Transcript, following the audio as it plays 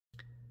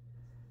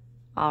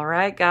All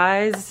right,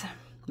 guys,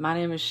 my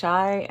name is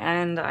Shai,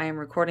 and I am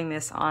recording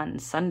this on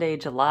Sunday,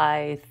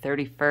 July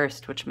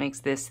 31st, which makes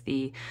this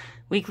the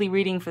weekly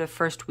reading for the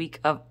first week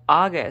of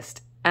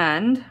August.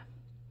 And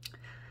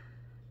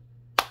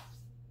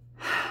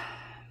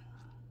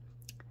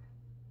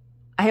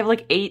I have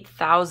like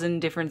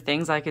 8,000 different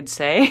things I could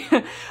say.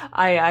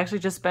 I actually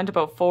just spent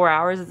about 4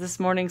 hours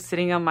this morning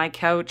sitting on my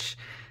couch,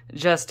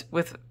 just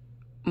with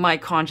my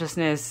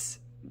consciousness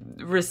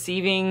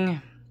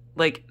receiving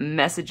like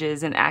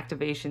messages and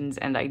activations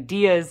and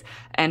ideas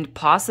and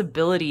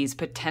possibilities,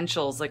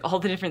 potentials, like all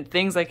the different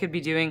things I could be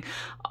doing.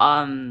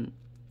 And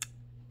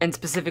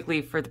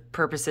specifically for the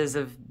purposes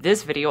of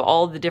this video,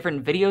 all the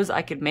different videos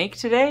I could make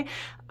today.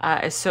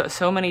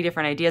 So many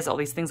different ideas, all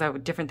these things,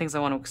 different things I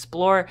want to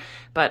explore.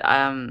 But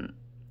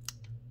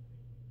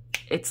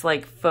it's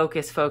like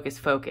focus.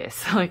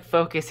 Like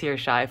focus here,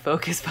 Shai.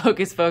 Focus.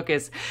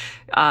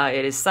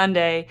 It is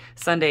Sunday.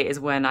 Sunday is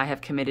when I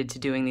have committed to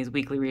doing these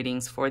weekly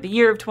readings for the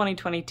year of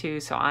 2022.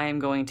 So I am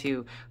going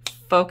to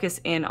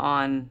focus in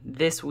on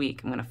this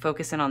week. I'm going to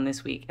focus in on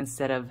this week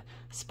instead of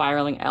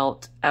spiraling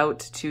out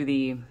to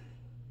the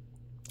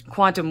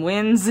quantum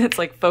winds. It's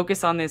like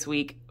focus on this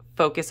week.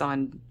 Focus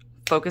on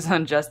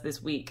just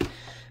this week.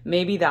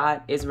 Maybe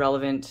that is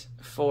relevant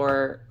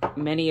for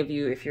many of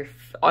you if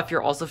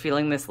you're also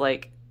feeling this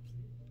like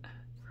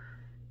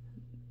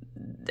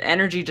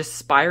energy just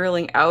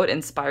spiraling out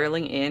and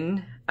spiraling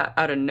in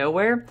out of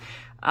nowhere.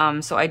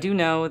 So I do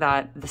know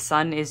that the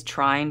sun is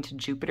trine to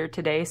Jupiter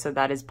today, so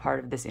that is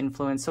part of this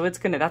influence. So that's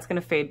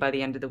gonna fade by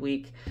the end of the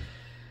week.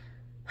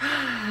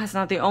 That's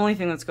not the only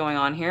thing that's going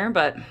on here,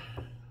 but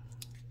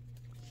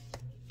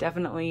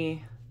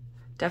definitely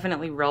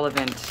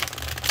relevant.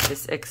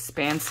 This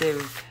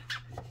expansive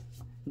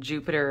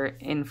Jupiter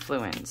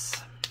influence.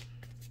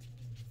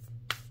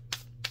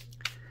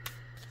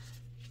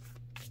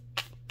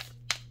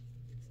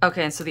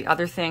 Okay, and so the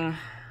other thing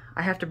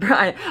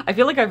I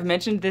feel like I've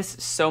mentioned this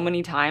so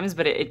many times,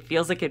 but it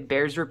feels like it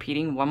bears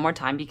repeating one more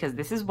time because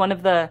this is one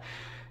of the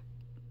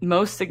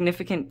most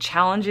significant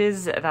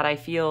challenges that I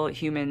feel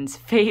humans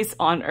face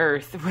on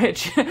Earth,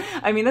 which,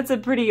 I mean, that's a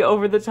pretty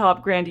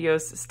over-the-top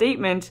grandiose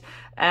statement,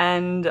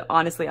 and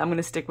honestly, I'm going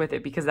to stick with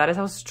it because that is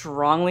how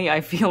strongly I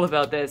feel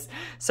about this.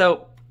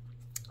 So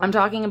I'm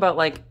talking about,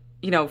 like,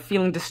 you know,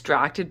 feeling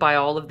distracted by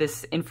all of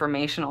this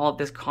information, all of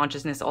this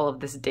consciousness, all of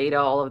this data,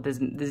 all of this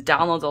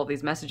downloads, all of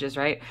these messages,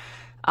 right?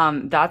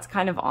 That's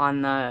kind of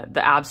on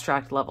the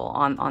abstract level,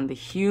 on the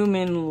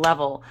human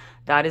level,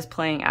 that is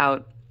playing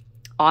out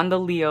on the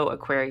Leo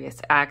Aquarius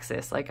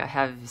axis. Like I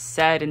have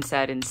said,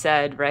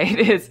 right?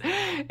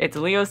 It's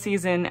Leo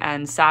season,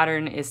 and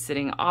Saturn is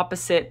sitting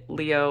opposite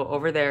Leo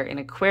over there in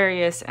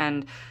Aquarius.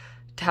 And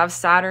to have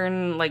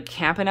Saturn like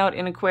camping out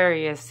in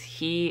Aquarius,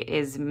 he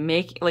is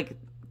making, like,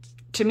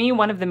 to me,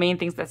 one of the main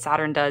things that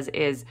Saturn does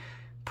is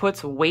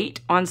puts weight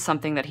on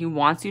something that he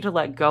wants you to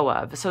let go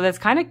of. So that's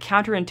kind of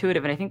counterintuitive.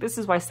 And I think this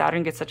is why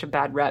Saturn gets such a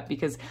bad rep,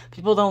 because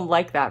people don't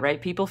like that,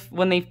 right? People,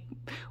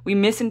 we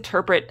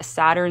misinterpret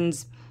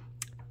Saturn's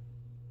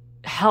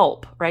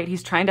help, right?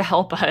 He's trying to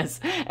help us,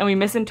 and we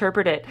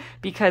misinterpret it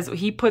because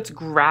he puts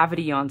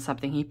gravity on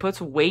something. He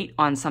puts weight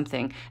on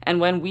something.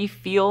 And when we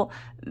feel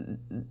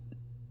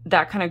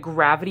that kind of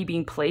gravity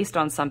being placed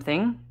on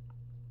something,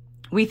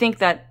 we think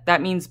that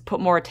that means put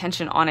more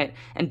attention on it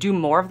and do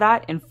more of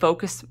that and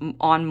focus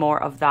on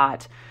more of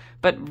that.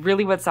 But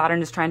really what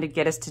Saturn is trying to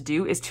get us to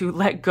do is to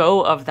let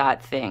go of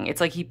that thing.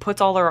 It's like he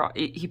puts all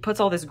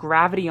this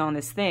gravity on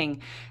this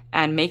thing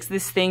and makes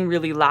this thing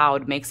really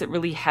loud, makes it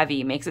really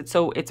heavy, makes it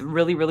so it's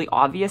really, really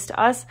obvious to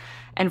us.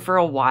 And for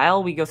a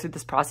while, we go through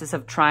this process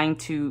of trying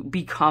to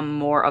become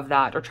more of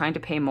that, or trying to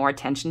pay more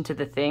attention to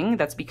the thing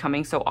that's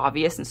becoming so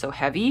obvious and so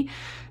heavy.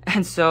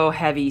 And so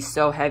heavy.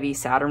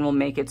 Saturn will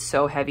make it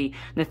so heavy.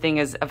 And the thing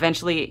is,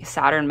 eventually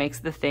Saturn makes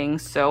the thing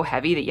so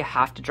heavy that you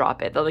have to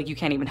drop it. Like you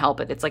can't even help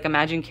it. It's like,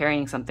 imagine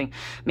carrying something.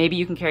 Maybe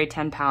you can carry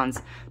 10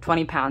 pounds,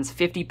 20 pounds,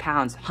 50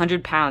 pounds,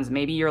 100 pounds.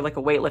 Maybe you're like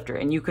a weightlifter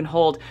and you can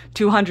hold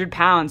 200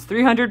 pounds,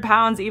 300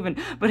 pounds even.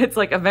 But it's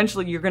like,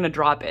 eventually you're going to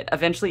drop it.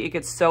 Eventually it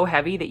gets so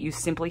heavy that you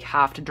simply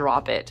have to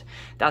drop it.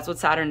 That's what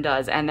Saturn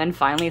does. And then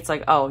finally it's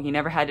like, oh, you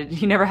never had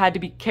to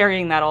be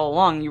carrying that all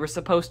along. You were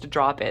supposed to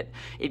drop it.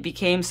 It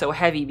became so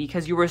heavy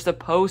because you were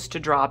supposed to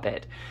drop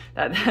it.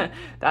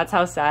 That's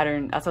how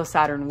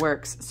Saturn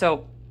works.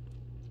 So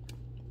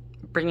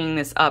bringing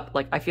this up,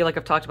 like, I feel like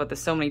I've talked about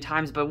this so many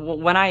times, but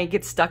when I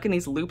get stuck in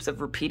these loops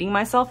of repeating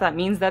myself, that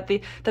means that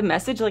the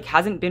message like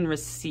hasn't been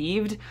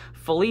received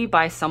fully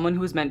by someone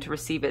who's meant to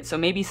receive it. So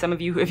maybe some of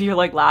you, if you're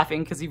like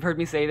laughing because you've heard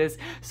me say this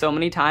so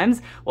many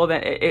times, well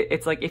then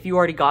it's like, if you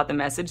already got the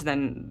message,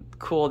 then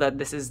cool, that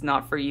this is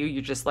not for you.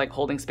 You're just like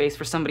holding space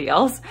for somebody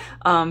else.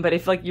 But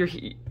if like you're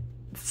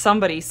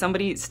somebody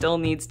still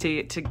needs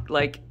to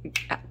like,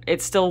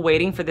 it's still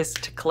waiting for this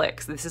to click.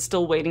 So this is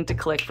still waiting to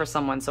click for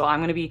someone. So I'm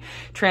going to be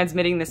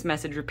transmitting this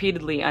message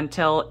repeatedly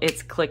until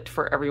it's clicked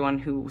for everyone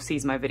who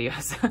sees my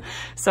videos.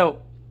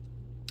 So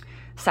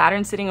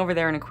Saturn sitting over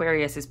there in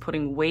Aquarius is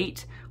putting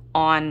weight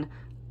on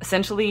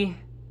essentially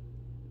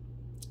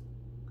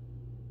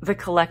the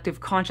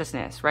collective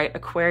consciousness, right?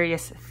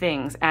 Aquarius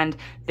things. And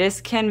this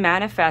can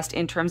manifest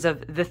in terms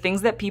of the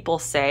things that people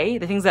say,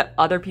 the things that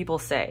other people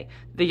say,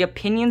 the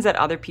opinions that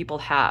other people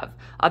have,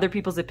 other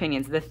people's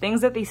opinions, the things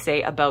that they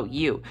say about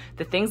you,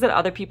 the things that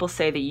other people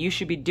say that you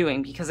should be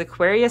doing. Because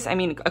Aquarius, I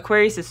mean,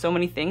 Aquarius is so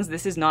many things.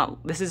 This is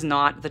not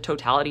the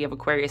totality of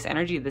Aquarius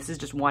energy. This is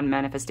just one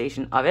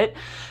manifestation of it.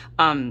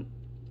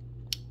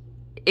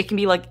 It can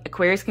be like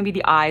Aquarius can be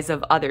the eyes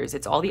of others.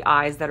 It's all the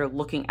eyes that are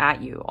looking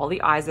at you, all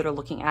the eyes that are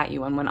looking at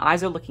you. And when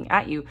eyes are looking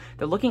at you,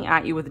 they're looking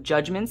at you with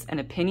judgments and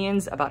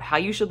opinions about how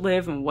you should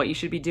live and what you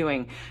should be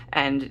doing.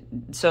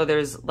 And so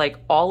there's like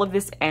all of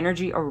this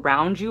energy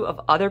around you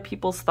of other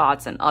people's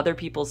thoughts and other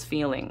people's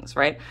feelings,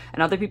 right?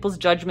 And other people's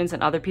judgments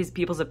and other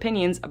people's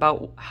opinions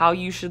about how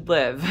you should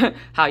live,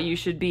 how you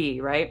should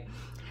be, right?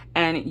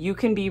 And you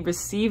can be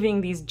receiving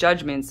these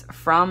judgments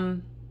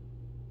from,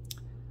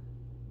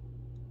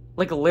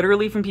 like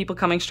literally from people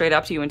coming straight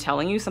up to you and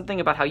telling you something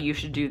about how you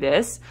should do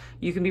this.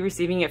 You can be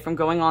receiving it from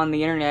going on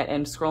the internet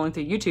and scrolling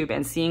through YouTube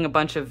and seeing a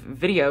bunch of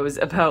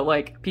videos about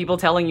like people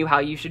telling you how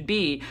you should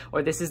be,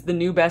 or this is the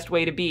new best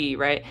way to be,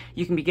 right?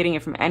 You can be getting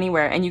it from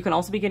anywhere, and you can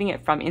also be getting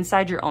it from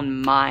inside your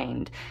own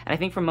mind. And I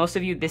think for most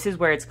of you, this is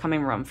where it's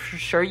coming from. For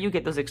sure, you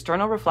get those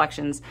external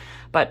reflections,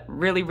 but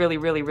really, really,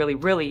 really, really,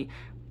 really,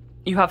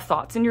 you have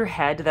thoughts in your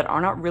head that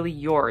are not really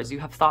yours. You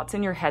have thoughts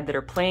in your head that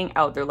are playing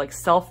out. They're like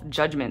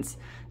self-judgments.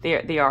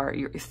 They are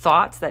your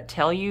thoughts that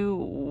tell you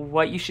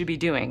what you should be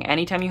doing.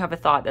 Anytime you have a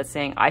thought that's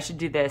saying, I should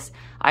do this,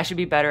 I should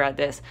be better at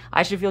this,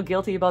 I should feel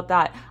guilty about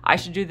that, I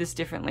should do this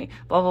differently,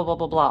 blah, blah, blah,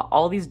 blah, blah.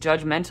 All these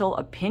judgmental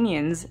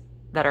opinions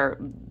that are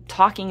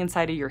talking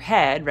inside of your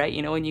head, right?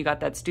 You know, when you got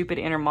that stupid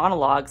inner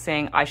monologue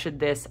saying, I should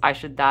this, I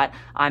should that,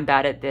 I'm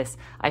bad at this,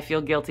 I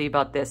feel guilty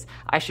about this,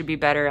 I should be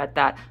better at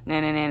that,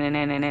 nah, nah, nah, nah,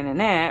 nah, nah, nah, nah,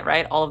 nah,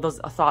 right? All of those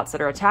thoughts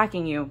that are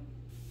attacking you.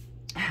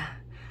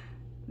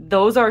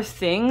 Those are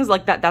things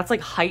like that's like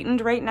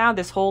heightened right now.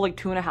 This whole like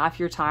 2.5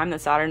 year time that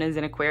Saturn is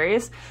in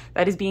Aquarius,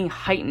 that is being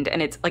heightened.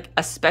 And it's like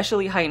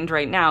especially heightened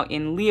right now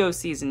in Leo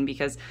season,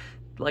 because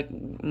like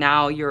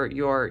now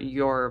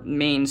your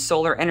main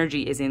solar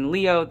energy is in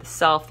Leo, the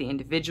self, the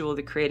individual,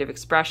 the creative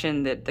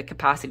expression, the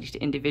capacity to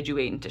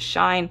individuate and to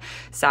shine.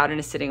 Saturn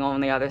is sitting on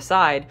the other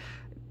side,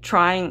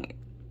 highlighting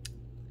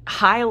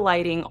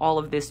all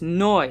of this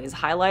noise,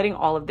 highlighting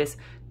all of this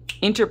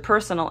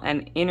interpersonal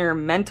and inner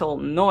mental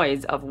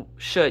noise of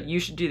you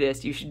should do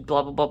this, you should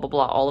blah, blah, blah, blah,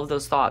 blah, all of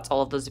those thoughts,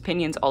 all of those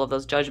opinions, all of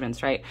those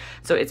judgments, right?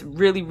 So it's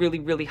really, really,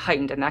 really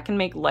heightened, and that can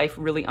make life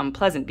really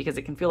unpleasant, because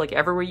it can feel like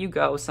everywhere you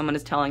go, someone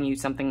is telling you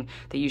something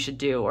that you should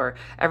do, or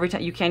every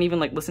time you can't even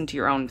like listen to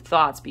your own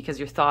thoughts because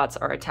your thoughts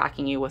are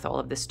attacking you with all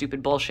of this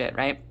stupid bullshit,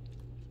 right?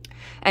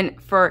 And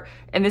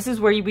this is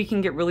where we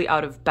can get really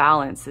out of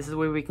balance. This is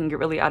where we can get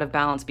really out of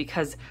balance,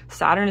 because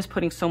Saturn is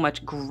putting so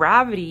much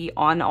gravity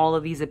on all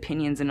of these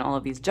opinions and all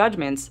of these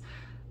judgments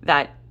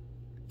that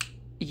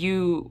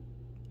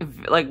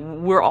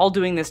we're all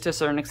doing this to a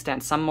certain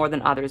extent, some more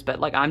than others, but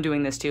like I'm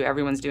doing this too,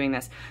 everyone's doing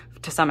this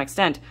to some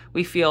extent.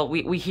 We feel,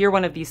 we hear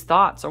one of these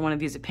thoughts or one of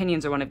these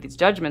opinions or one of these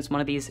judgments,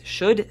 one of these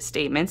should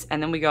statements,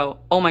 and then we go,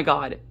 oh my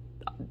God,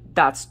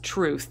 that's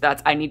truth.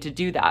 I need to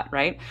do that,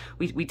 right?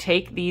 We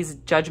take these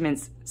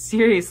judgments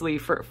seriously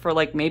for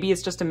like, maybe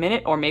it's just a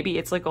minute, or maybe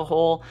it's like a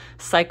whole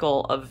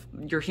cycle of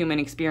your human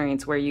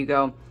experience where you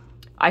go,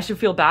 I should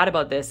feel bad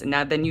about this, and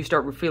then you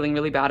start feeling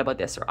really bad about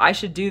this, or I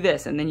should do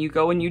this, and then you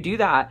go and you do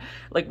that,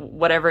 like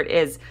whatever it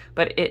is.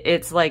 But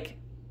it's like,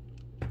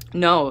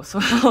 no.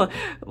 So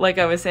like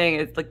I was saying,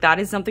 it's like that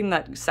is something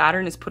that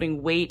Saturn is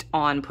putting weight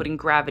on, putting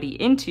gravity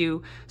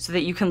into, so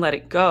that you can let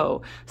it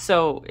go.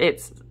 So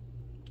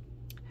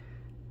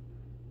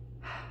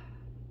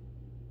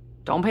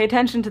don't pay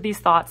attention to these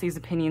thoughts, these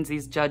opinions,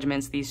 these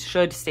judgments, these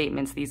should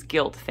statements, these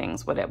guilt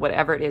things,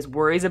 whatever it is,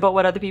 worries about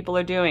what other people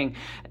are doing,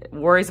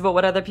 worries about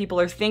what other people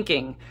are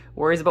thinking,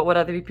 worries about what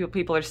other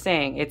people are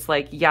saying. It's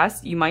like,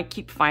 yes, you might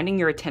keep finding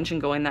your attention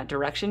going that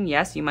direction.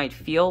 Yes, you might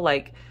feel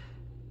like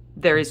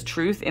there is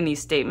truth in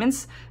these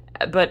statements,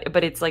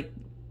 but it's like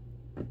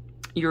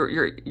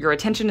your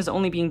attention is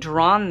only being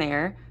drawn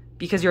there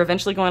because you're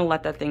eventually going to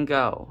let that thing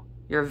go.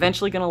 You're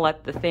eventually going to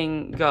let the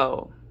thing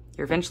go.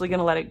 You're eventually going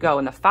to let it go.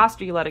 And the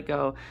faster you let it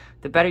go,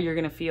 the better you're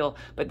going to feel.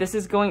 But this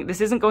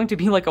isn't going to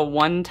be like a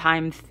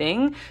one-time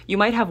thing. You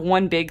might have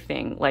one big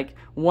thing. Like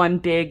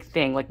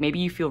maybe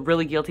you feel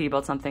really guilty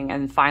about something,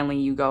 and finally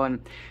you go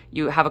and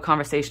you have a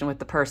conversation with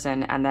the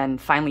person, and then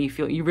finally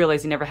you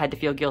realize you never had to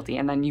feel guilty,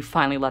 and then you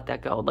finally let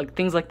that go. Like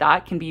things like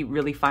that can be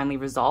really finally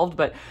resolved.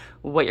 But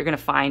what you're going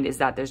to find is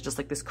that there's just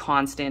like this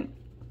constant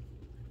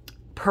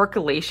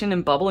percolation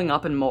and bubbling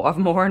up and more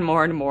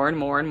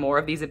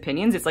of these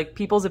opinions. It's like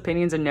people's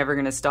opinions are never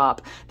going to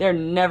stop. They're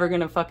never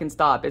going to fucking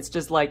stop. It's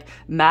just like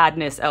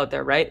madness out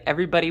there, right?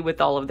 Everybody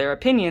with all of their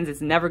opinions, it's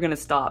never going to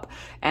stop.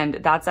 And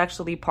that's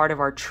actually part of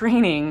our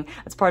training.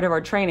 That's part of our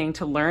training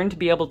to learn to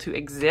be able to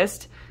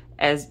exist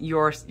as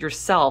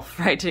yourself,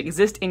 right? To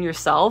exist in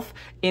yourself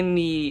in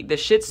the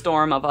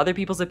shitstorm of other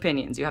people's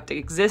opinions. You have to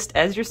exist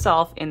as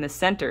yourself in the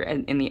center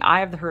and in the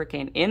eye of the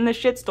hurricane, in the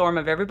shitstorm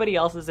of everybody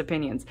else's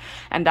opinions.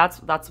 And that's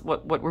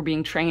what we're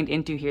being trained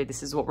into here.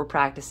 This is what we're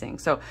practicing.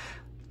 So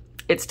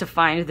it's to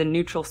find the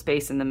neutral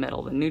space in the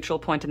middle, the neutral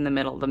point in the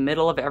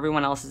middle of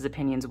everyone else's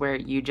opinions, where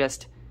you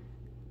just,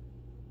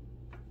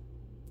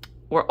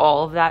 where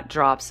all of that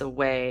drops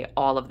away,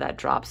 all of that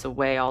drops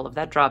away, all of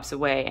that drops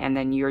away, and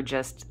then you're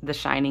just the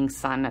shining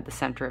sun at the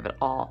center of it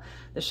all.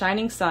 The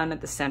shining sun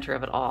at the center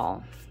of it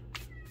all.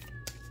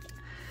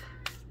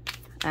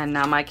 And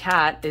now my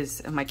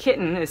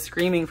kitten is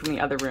screaming from the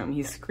other room.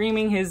 He's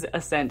screaming his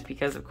ascent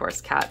because, of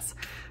course, cats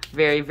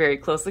very, very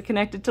closely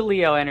connected to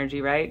Leo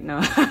energy, right? No.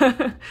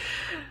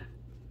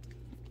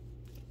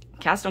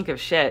 Cats don't give a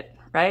shit,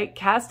 right?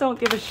 Cats don't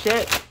give a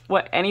shit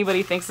what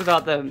anybody thinks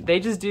about them. They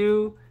just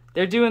do,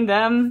 they're doing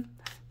them,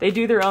 they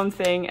do their own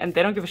thing, and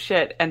they don't give a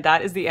shit. And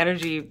that is the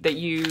energy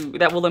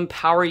that will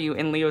empower you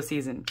in Leo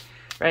season,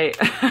 right?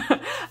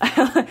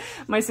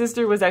 My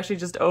sister was actually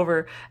just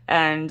over,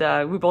 and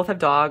we both have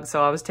dogs,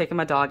 so I was taking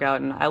my dog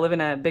out, and I live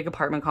in a big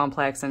apartment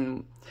complex,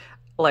 and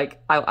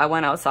like I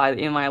went outside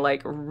in my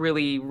like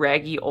really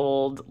raggy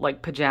old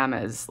like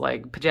pajamas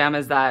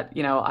that,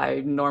 you know,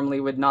 I normally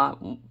would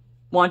not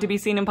want to be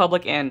seen in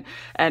public in.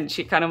 And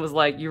she kind of was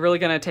like, "You really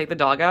gonna take the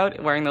dog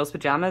out wearing those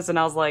pajamas?" And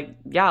I was like,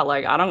 "Yeah,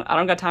 like I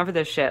don't got time for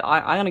this shit.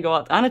 I'm gonna go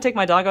out. I'm gonna take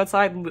my dog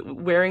outside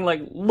wearing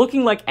like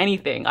looking like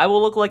anything. I will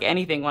look like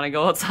anything when I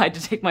go outside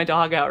to take my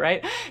dog out,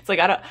 right?" It's like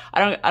I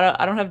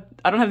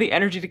don't have the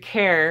energy to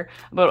care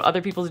about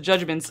other people's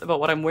judgments about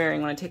what I'm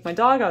wearing when I take my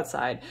dog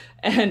outside.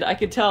 And I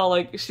could tell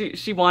like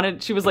she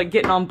was like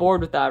getting on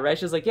board with that, right?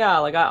 She was like, "Yeah,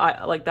 like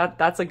I like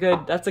that's a good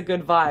vibe. That's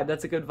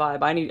a good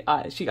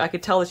vibe. I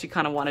could tell that she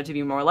kind of wanted to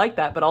be more like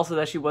that, but also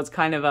that she was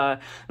kind of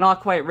not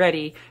quite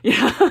ready,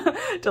 yeah,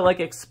 to like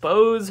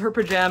expose her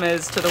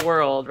pajamas to the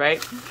world,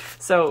 right?"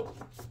 So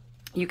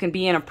you can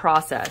be in a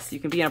process. You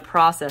can be in a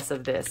process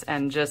of this,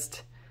 and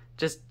just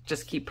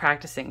keep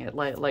practicing it,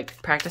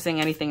 like practicing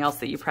anything else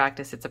that you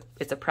practice.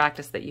 It's a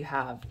practice that you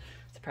have.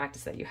 It's a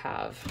practice that you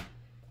have.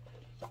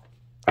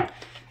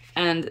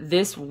 And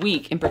this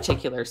week in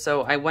particular,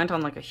 so I went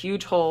on like a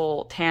huge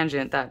whole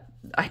tangent that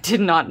I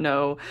did not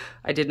know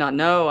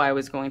I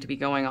was going to be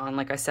going on.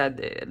 Like I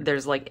said,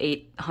 there's like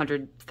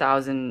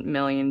 800,000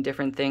 million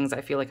different things I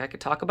feel like I could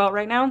talk about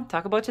right now,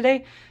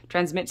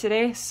 transmit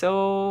today.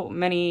 So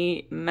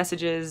many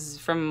messages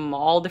from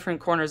all different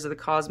corners of the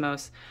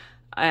cosmos.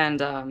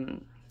 And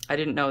I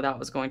didn't know that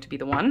was going to be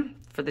the one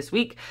for this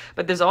week.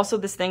 But there's also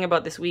this thing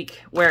about this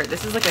week where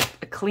this is like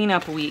a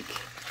cleanup week.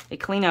 A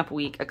cleanup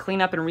and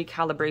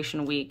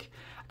recalibration week,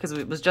 because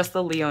it was just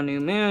the Leo new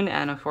moon,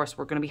 and of course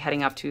we're going to be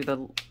heading up to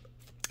the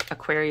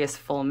Aquarius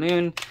full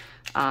moon,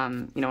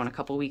 you know, in a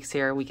couple weeks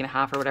here, a week and a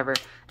half or whatever,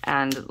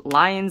 and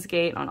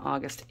Lionsgate on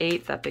August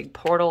 8th, that big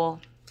portal.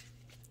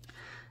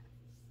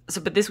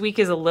 So, but this week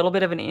is a little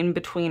bit of an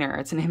in-betweener.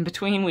 It's an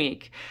in-between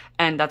week,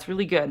 and that's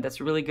really good.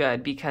 That's really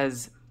good,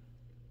 because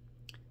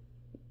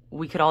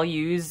we could all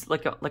use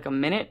like a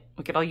minute.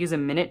 We could all use a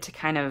minute to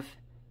kind of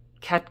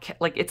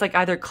like, it's like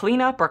either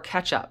clean up or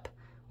catch up,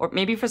 or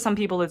maybe for some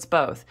people it's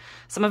both.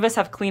 Some of us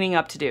have cleaning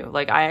up to do.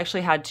 Like I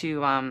actually had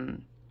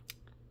to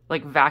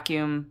like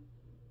vacuum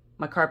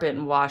my carpet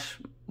and wash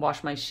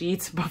my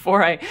sheets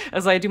before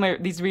as I do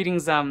these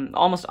readings. I'm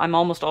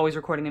almost always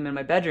recording them in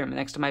my bedroom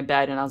next to my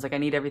bed, and I was like, I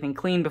need everything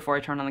clean before I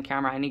turn on the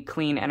camera. I need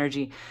clean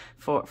energy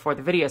for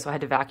the video, so I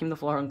had to vacuum the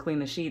floor and clean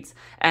the sheets.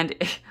 And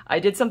I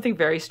did something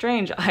very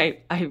strange.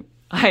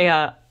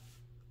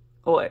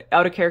 Well,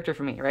 out of character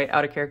for me, right?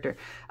 Out of character.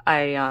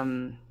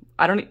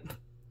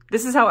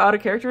 This is how out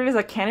of character it is.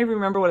 I can't even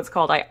remember what it's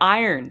called. I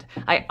ironed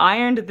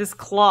this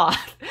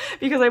cloth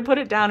because I put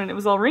it down and it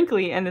was all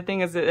wrinkly. And the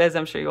thing is, as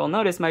I'm sure you all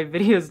notice, my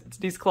videos,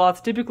 these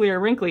cloths typically are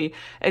wrinkly.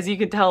 As you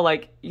can tell,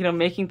 like, you know,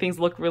 making things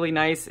look really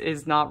nice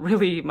is not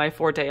really my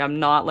forte. I'm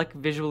not like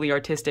visually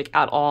artistic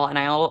at all. And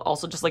I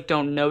also just like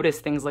don't notice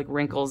things like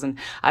wrinkles, and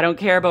I don't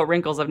care about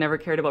wrinkles. I've never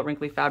cared about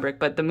wrinkly fabric,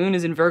 but the moon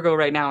is in Virgo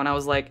right now. And I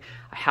was like,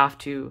 I have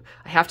to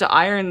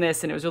iron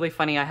this. And it was really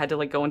funny. I had to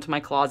like go into my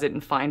closet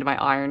and find my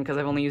iron because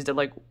I've only used it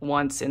like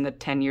once in the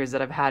 10 years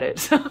that I've had it.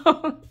 So,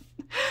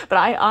 but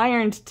I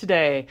ironed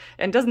today,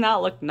 and does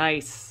not look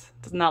nice.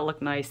 Does not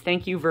look nice.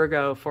 Thank you,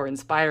 Virgo, for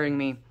inspiring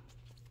me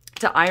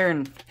to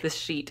iron this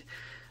sheet.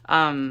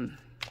 Yeah,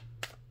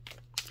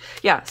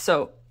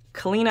 so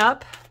clean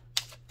up,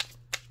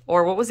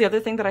 or what was the other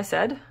thing that I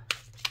said?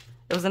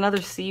 It was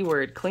another C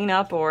word. Clean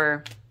up,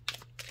 or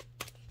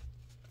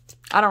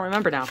I don't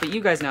remember now, but you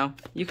guys know.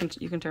 You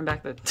can turn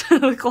back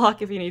the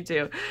clock if you need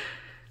to.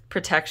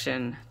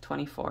 Protection,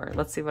 24.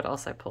 Let's see what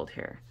else I pulled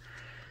here.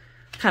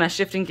 Kind of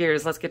shifting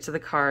gears. Let's get to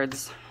the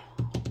cards.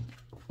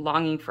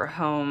 Longing for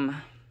home.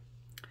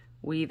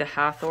 We the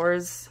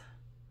Hathors.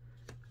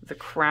 The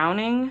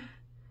Crowning.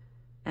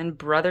 And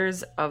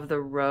Brothers of the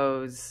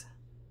Rose.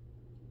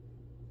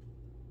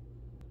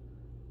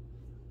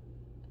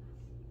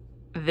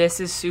 this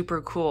is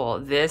super cool.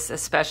 This,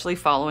 especially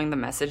following the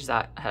message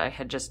that I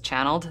had just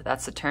channeled,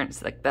 that's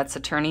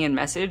Saturnian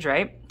message,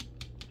 right?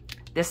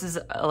 This is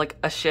like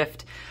a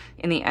shift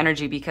in the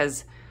energy,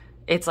 because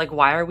it's like,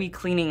 why are we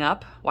cleaning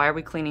up? Why are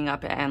we cleaning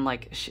up and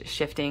like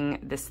shifting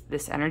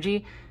this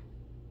energy?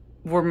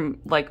 We're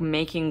like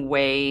making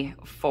way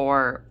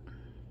for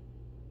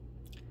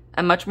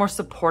a much more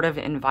supportive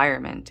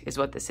environment is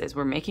what this is.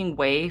 We're making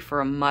way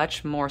for a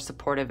much more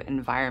supportive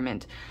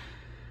environment.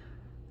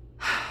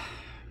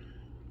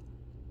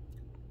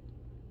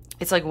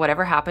 It's like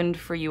whatever happened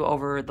for you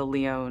over the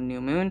Leo new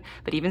moon,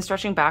 but even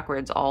stretching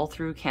backwards all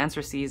through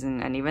Cancer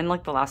season and even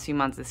like the last few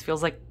months, this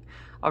feels like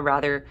a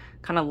rather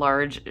kind of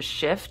large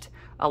shift.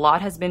 A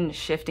lot has been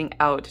shifting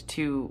out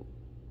to,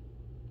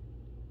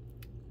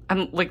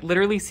 I'm like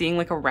literally seeing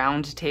like a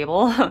round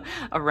table,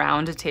 a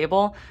round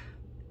table,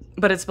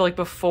 but it's like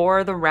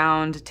before the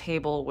round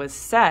table was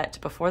set,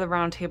 before the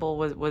round table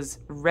was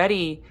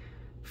ready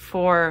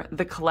for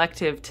the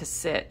collective to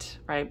sit,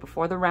 right?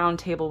 Before the round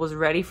table was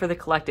ready for the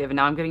collective. And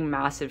now I'm getting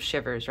massive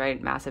shivers, right?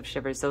 Massive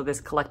shivers. So this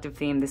collective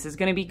theme, this is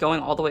going to be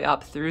going all the way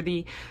up through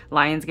the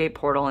Lionsgate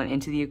portal and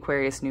into the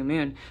Aquarius new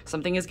moon.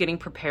 Something is getting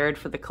prepared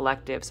for the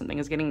collective. Something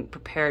is getting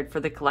prepared for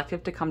the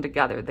collective to come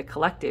together. The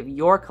collective,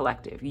 your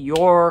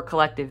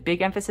collective,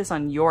 big emphasis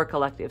on your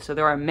collective. So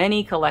there are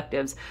many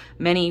collectives,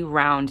 many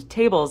round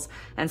tables,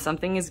 and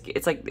something is,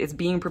 it's like, it's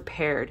being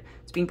prepared.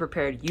 It's being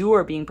prepared. You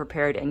are being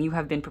prepared, and you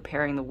have been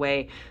preparing the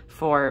way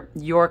for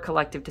your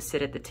collective to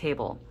sit at the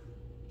table.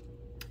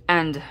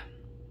 And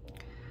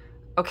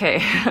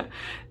okay,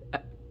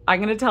 I'm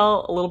going to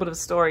tell a little bit of a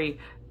story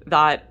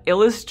that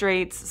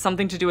illustrates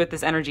something to do with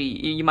this energy.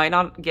 You might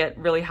not get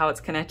really how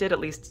it's connected, at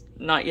least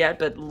not yet,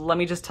 but let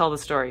me just tell the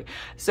story.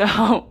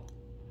 So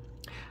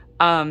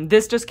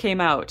this just came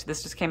out.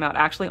 This just came out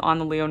actually on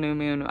the Leo new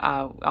moon.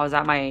 I was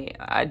at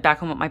back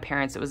home with my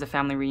parents. It was a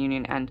family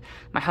reunion, and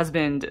my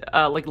husband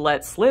like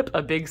let slip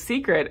a big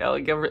secret.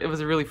 Like it was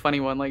a really funny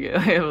one. Like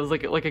it was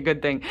like a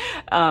good thing.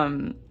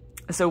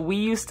 So we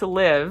used to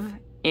live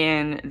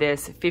in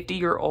this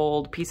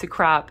 50-year-old piece of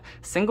crap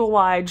single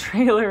wide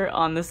trailer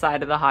on the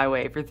side of the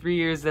highway. For 3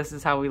 years, this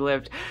is how we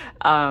lived.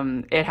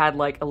 It had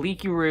like a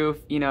leaky roof,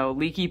 you know,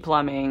 leaky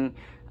plumbing,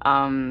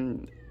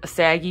 a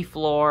saggy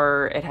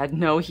floor. It had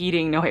no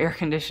heating, no air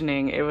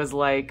conditioning. It was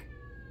like,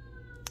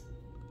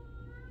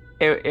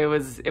 it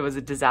was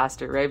a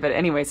disaster, right? But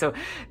anyway, so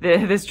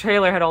this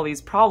trailer had all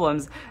these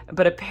problems,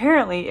 but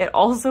apparently it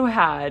also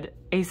had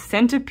a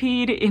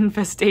centipede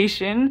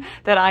infestation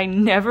that I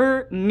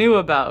never knew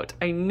about.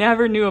 I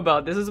never knew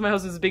about. This is my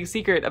husband's big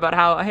secret about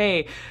how,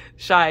 hey,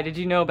 Shai, did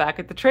you know back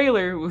at the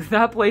trailer,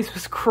 that place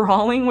was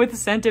crawling with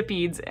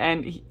centipedes,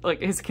 and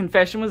like his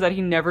confession was that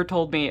he never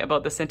told me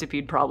about the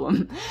centipede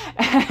problem.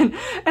 And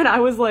I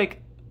was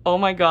like, oh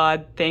my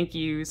God, thank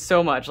you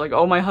so much. Like,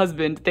 oh my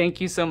husband,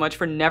 thank you so much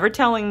for never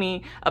telling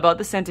me about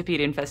the centipede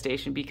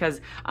infestation,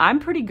 because I'm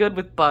pretty good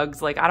with bugs.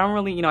 Like, I don't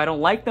really, you know, I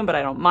don't like them, but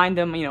I don't mind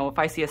them. You know, if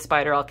I see a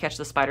spider, I'll catch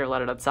the spider,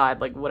 let it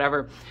outside, like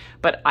whatever.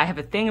 But I have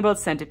a thing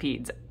about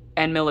centipedes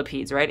and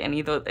millipedes, right? And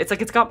either, it's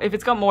like, if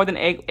it's got more than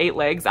eight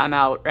legs, I'm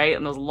out, right?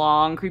 And those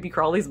long, creepy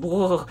crawlies,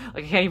 blah,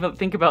 like I can't even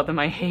think about them.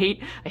 I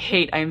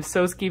am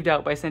so skeeved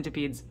out by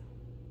centipedes.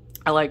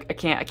 I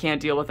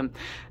can't deal with them.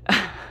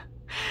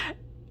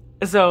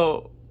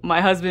 So my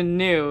husband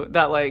knew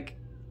that, like,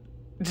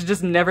 to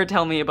just never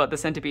tell me about the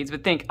centipedes.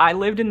 But think, I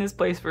lived in this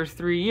place for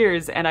 3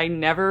 years and I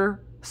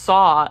never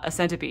saw a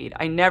centipede.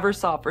 I never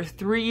saw, for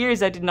 3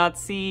 years, I did not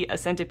see a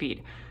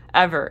centipede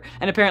ever.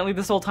 And apparently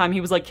this whole time he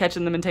was like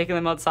catching them and taking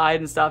them outside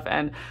and stuff.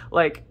 And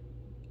like,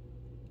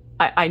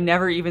 I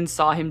never even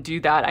saw him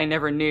do that. I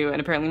never knew. And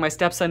apparently my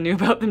stepson knew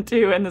about them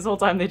too. And this whole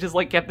time they just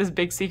like kept this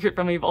big secret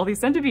from me of all these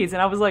centipedes.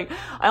 And I was like,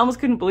 I almost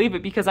couldn't believe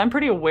it, because I'm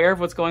pretty aware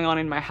of what's going on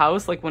in my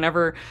house. Like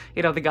whenever,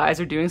 you know, the guys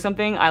are doing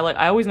something, I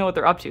always know what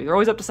they're up to. They're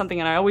always up to something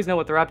and I always know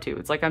what they're up to.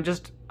 It's like, I'm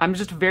just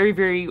very,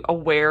 very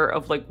aware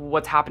of like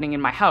what's happening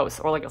in my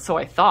house, or like, so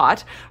I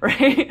thought,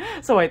 right?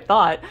 So I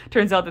thought.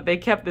 Turns out that they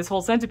kept this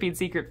whole centipede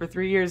secret for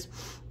 3 years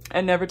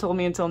and never told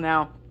me until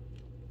now.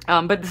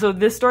 But so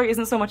this story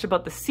isn't so much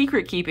about the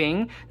secret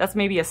keeping. That's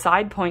maybe a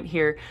side point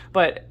here.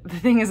 But the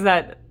thing is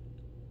that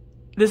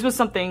this was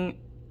something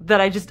that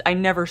I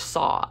never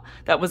saw.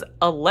 That was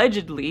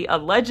allegedly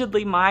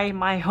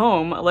my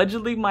home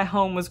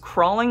was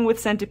crawling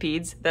with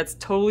centipedes. That's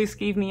totally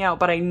skeeved me out,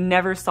 but I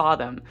never saw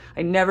them.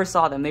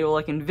 They were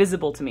like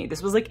invisible to me.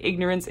 This was like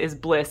ignorance is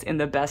bliss in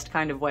the best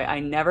kind of way.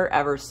 I never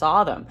ever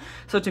saw them.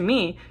 So to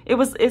me,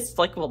 it's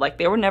like, well, like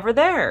they were never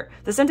there.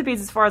 The centipedes,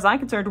 as far as I'm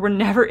concerned, were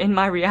never in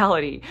my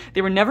reality.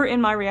 They were never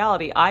in my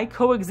reality. I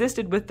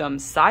coexisted with them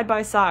side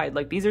by side.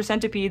 Like, these are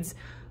centipedes.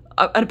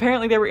 And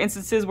apparently there were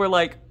instances where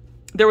like,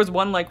 there was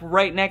one like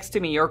right next to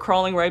me or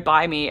crawling right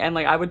by me, and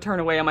like I would turn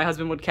away and my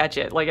husband would catch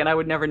it, like, and I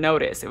would never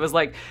notice. It was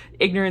like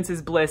ignorance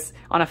is bliss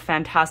on a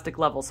fantastic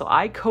level. So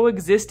I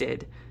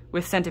coexisted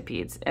with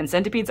centipedes, and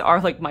centipedes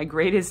are like my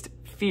greatest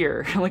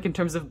fear, like in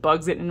terms of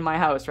bugs getting into my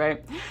house,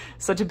 right?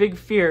 Such a big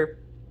fear.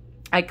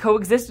 I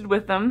coexisted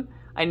with them.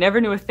 I never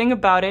knew a thing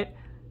about it.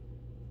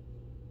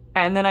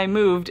 And then I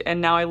moved,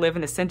 and now I live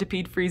in a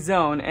centipede-free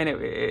zone,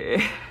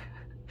 and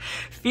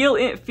feel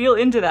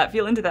into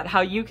that,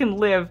 how you can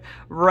live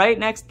right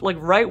next, like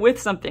right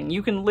with something.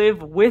 You can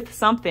live with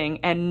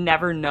something and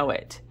never know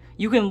it.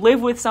 You can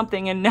live with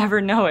something and never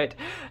know it.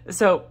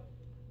 So,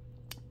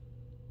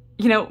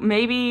 you know,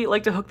 maybe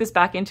like to hook this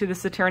back into the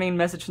Saturnian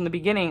message from the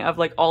beginning of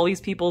like all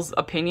these people's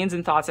opinions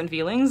and thoughts and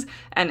feelings,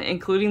 and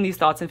including these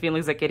thoughts and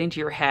feelings that get into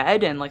your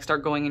head and like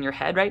start going in your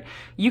head, right?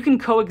 You can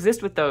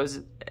coexist with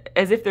those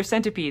as if they're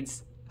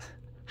centipedes,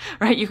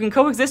 right? You can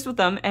coexist with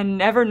them and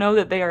never know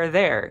that they are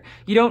there.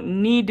 You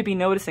don't need to be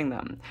noticing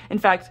them. In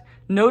fact,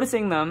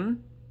 noticing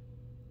them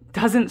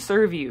doesn't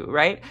serve you,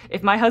 right?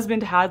 If my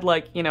husband had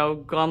like, you know,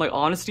 gone like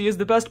honesty is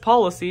the best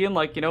policy and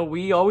like, you know,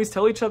 we always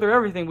tell each other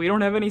everything, we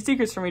don't have any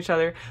secrets from each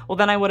other, well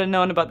then I would have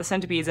known about the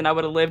centipedes and I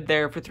would have lived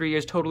there for 3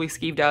 years totally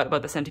skeeved out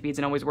about the centipedes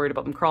and always worried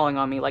about them crawling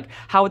on me. Like,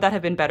 how would that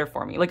have been better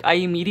for me? Like, I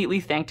immediately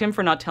thanked him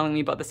for not telling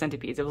me about the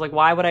centipedes. It was like,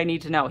 why would I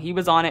need to know? He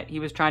was on it. He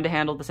was trying to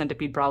handle the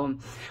centipede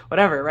problem,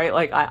 whatever, right?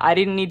 Like, I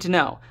didn't need to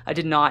know. I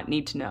did not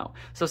need to know.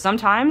 So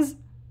sometimes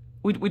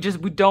we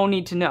don't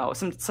need to know.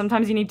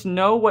 Sometimes you need to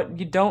know what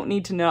you don't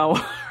need to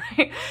know,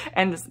 right?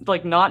 And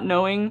like not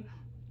knowing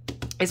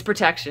is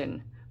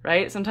protection,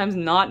 right? Sometimes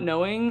not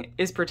knowing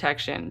is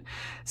protection.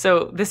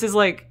 So this is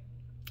like,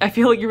 I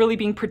feel like you're really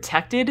being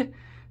protected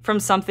from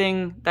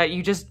something that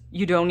you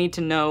don't need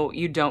to know,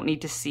 you don't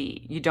need to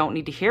see, you don't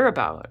need to hear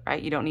about,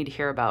 right? You don't need to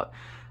hear about.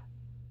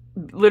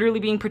 Literally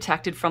being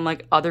protected from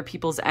like other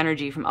people's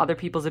energy, from other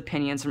people's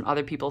opinions, from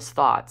other people's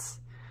thoughts.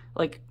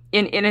 Like,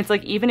 and it's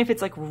like, even if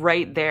it's like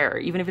right there,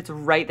 even if it's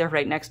right there,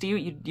 right next to you,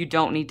 you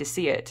don't need to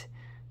see it.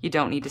 You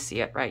don't need to see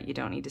it, right? You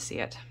don't need to see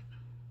it.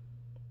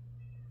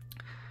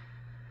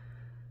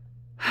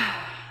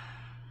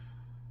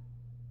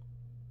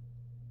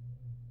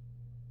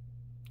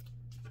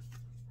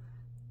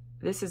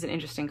 This is an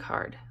interesting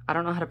card. I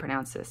don't know how to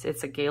pronounce this.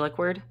 It's a Gaelic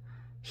word.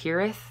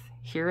 Hireth.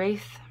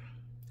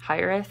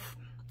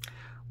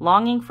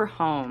 Longing for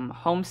home,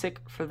 homesick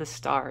for the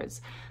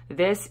stars.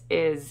 This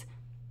is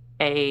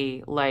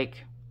a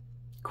like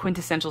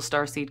quintessential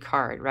starseed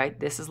card, right?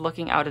 This is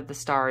looking out at the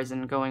stars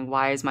and going,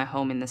 why is my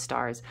home in the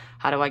stars?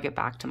 How do I get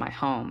back to my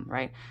home,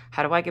 right?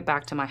 How do I get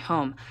back to my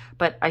home?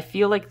 But I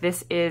feel like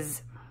this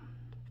is,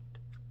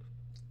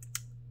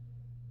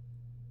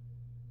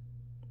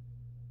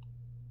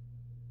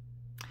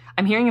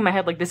 I'm hearing in my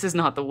head like, this is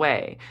not the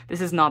way. This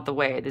is not the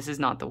way. This is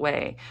not the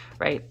way,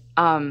 right?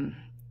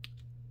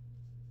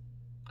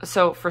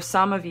 So for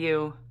some of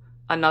you,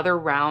 another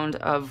round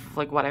of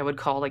like what I would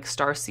call like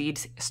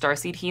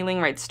starseed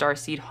healing, right?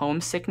 Starseed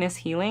homesickness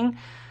healing.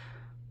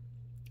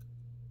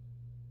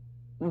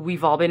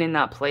 We've all been in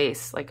that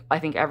place. Like, I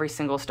think every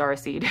single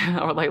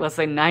starseed, or like, let's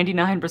say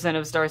 99%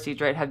 of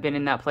starseeds, right, have been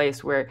in that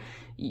place where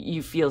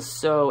you feel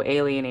so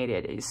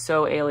alienated,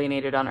 so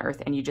alienated on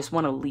Earth, and you just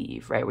want to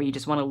leave, right? Where you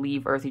just want to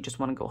leave Earth, you just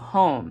want to go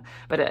home.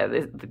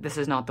 But this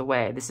is not the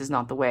way. This is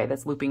not the way.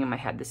 That's looping in my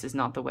head. This is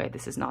not the way.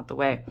 This is not the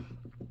way.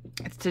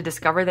 It's to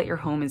discover that your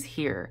home is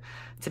here.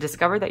 To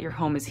discover that your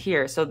home is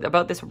here. So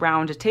about this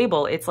round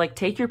table, it's like,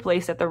 take your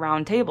place at the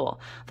round table.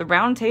 The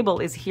round table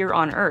is here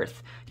on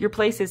Earth. Your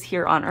place is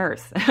here on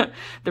Earth.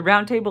 The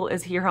round table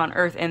is here on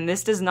Earth. And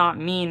this does not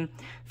mean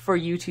for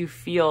you to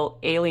feel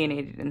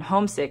alienated and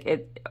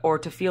homesick, or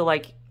to feel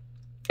like,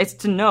 it's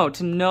to know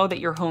that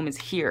your home is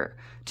here.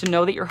 To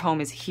know that your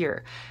home is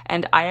here.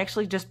 And I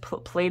actually just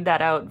played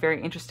that out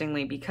very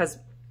interestingly because,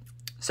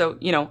 so,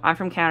 you know, I'm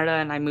from Canada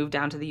and I moved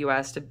down to the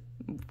US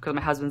because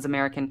my husband's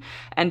American.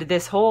 And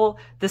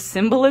the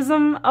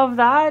symbolism of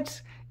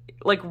that,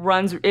 like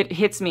it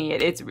hits me.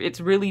 It's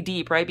really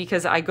deep, right?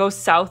 Because I go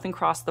south and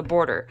cross the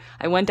border.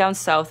 I went down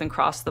south and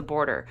crossed the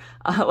border.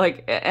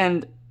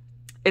 And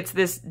it's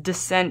this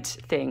descent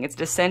thing. It's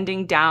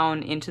descending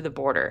down into the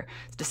border.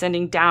 It's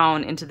descending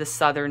down into the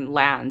southern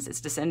lands.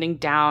 It's descending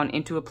down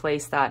into a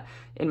place that,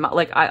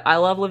 I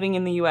love living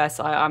in the US.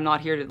 I'm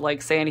not here to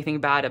like say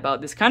anything bad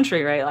about this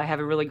country, right? I have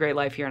a really great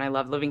life here and I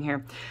love living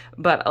here.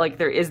 But like,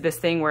 there is this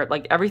thing where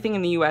like everything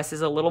in the US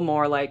is a little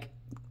more like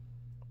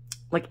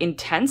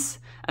intense,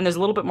 and there's a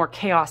little bit more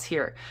chaos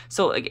here.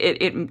 So like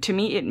to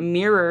me, it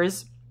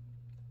mirrors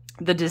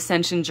the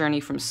descension journey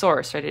from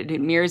source, right?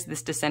 It mirrors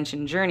this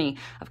descension journey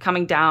of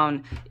coming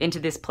down into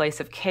this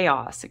place of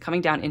chaos,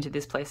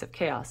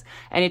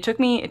 And it took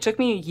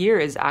me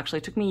years, actually.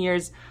 It took me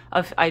years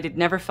of, I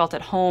never felt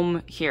at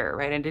home here,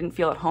 right? I didn't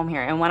feel at home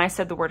here. And when I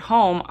said the word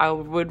home, I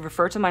would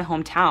refer to my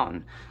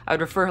hometown. I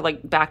would refer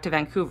like back to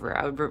Vancouver.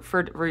 I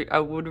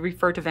would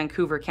refer to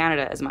Vancouver,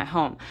 Canada as my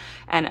home.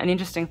 And an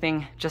interesting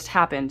thing just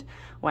happened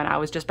when I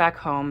was just back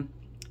home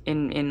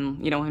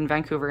in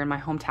Vancouver, in my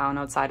hometown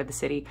outside of the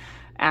city.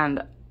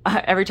 And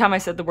every time I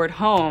said the word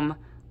home,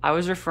 I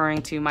was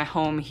referring to my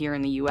home here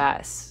in the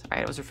US,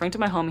 right? I was referring to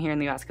my home here in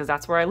the US because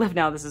that's where I live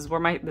now. This is where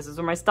my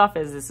stuff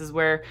is. This is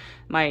where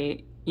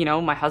my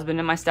husband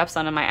and my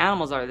stepson and my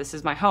animals are. This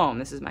is my home.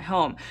 This is my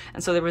home.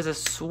 And so there was a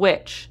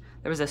switch.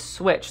 There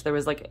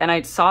was like, and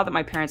I saw that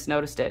my parents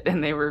noticed it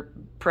and they were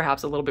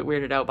perhaps a little bit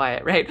weirded out by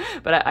it, right?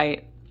 But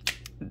I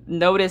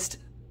noticed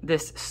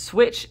this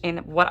switch in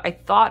what I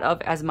thought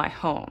of as my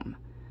home,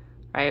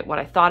 right? What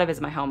I thought of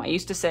as my home. I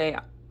used to say,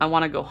 I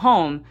want to go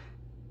home,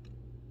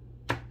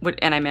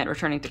 and I meant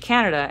returning to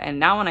Canada. And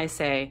now when I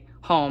say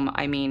home,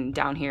 I mean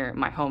down here,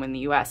 my home in the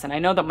US. And I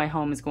know that my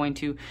home is going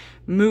to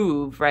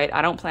move, right?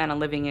 I don't plan on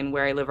living in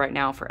where I live right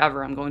now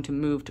forever. I'm going to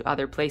move to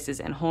other places,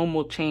 and home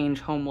will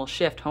change, home will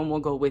shift, home will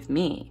go with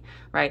me,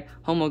 right?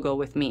 Home will go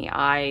with me.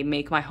 I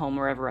make my home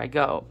wherever I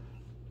go.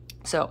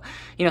 So,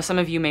 you know, some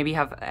of you maybe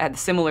have had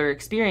similar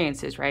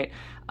experiences, right?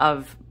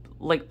 Of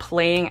like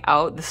playing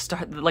out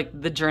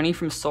the journey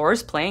from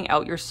source, playing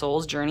out your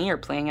soul's journey, or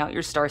playing out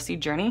your starseed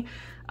journey,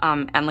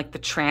 and like the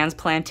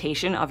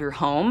transplantation of your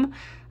home,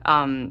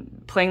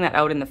 playing that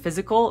out in the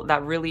physical,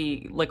 that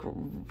really like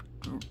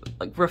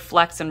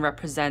reflects and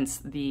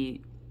represents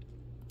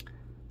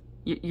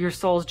your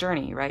soul's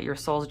journey, right? Your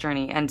soul's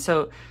journey. And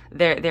so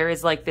there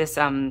is like this,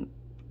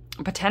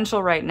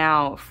 potential right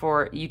now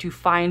for you to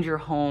find your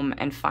home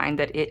and find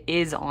that it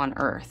is on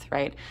earth,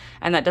 right?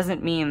 And that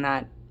doesn't mean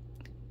that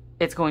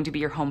it's going to be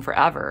your home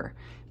forever,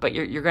 but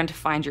you're going to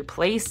find your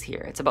place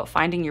here. It's about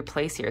finding your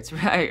place here. It's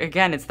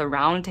again, it's the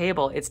round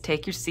table. It's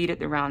take your seat at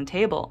the round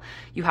table.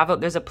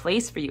 There's a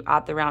place for you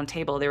at the round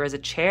table. There is a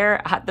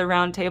chair at the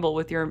round table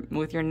with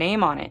your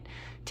name on it.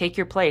 Take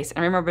your place.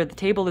 And remember, the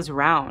table is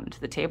round.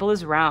 The table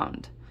is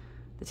round.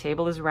 The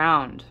table is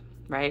round.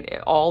 Right?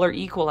 All are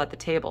equal at the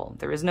table.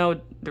 There is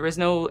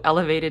no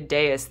elevated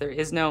dais. There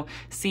is no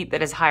seat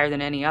that is higher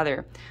than any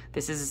other.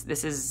 This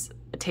is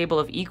a table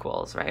of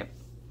equals, right?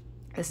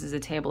 This is a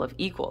table of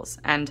equals.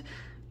 And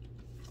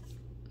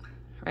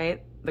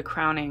right, the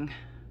crowning,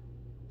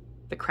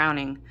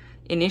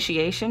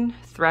 initiation,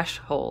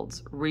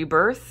 thresholds,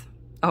 rebirth,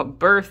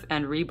 birth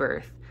and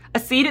rebirth, a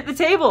seat at the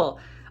table.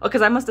 Oh,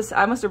 because I must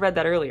have read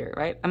that earlier,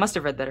 right? I must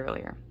have read that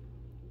earlier.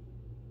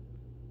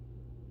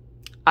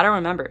 I don't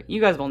remember.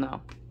 You guys will know.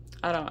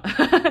 I don't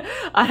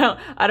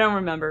I don't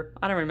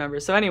remember.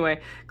 So anyway,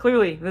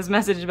 clearly this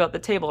message about the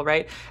table,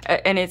 right?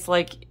 And it's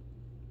like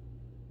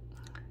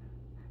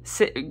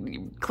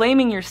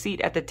claiming your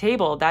seat at the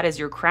table, that is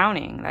your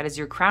crowning. That is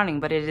your crowning,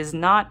 but it is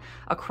not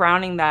a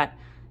crowning that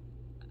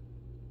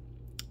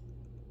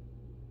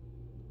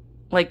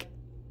like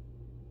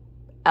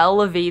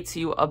elevates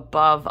you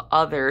above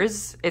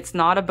others. It's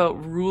not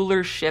about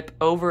rulership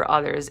over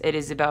others. It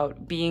is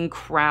about being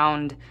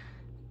crowned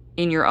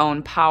in your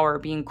own power,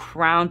 being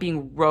crowned,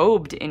 being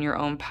robed in your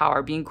own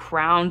power, being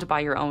crowned by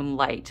your own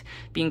light,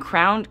 being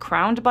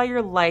crowned by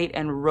your light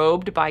and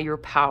robed by your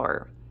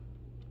power.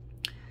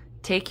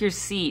 Take your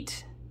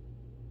seat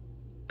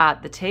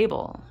at the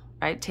table,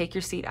 right? Take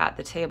your seat at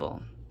the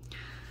table.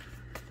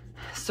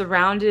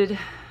 Surrounded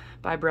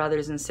by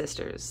brothers and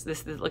sisters.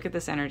 Look at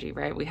this energy,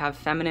 right? We have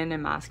feminine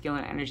and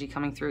masculine energy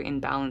coming through in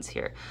balance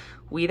here.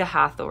 We the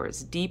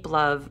Hathors, deep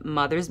love,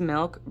 mother's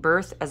milk,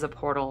 birth as a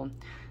portal,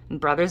 and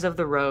brothers of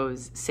the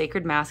rose,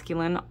 sacred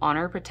masculine,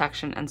 honor,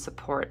 protection, and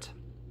support.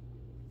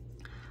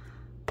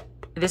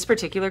 This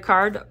particular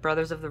card,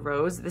 brothers of the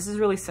rose, this is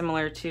really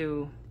similar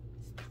to,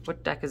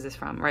 what deck is this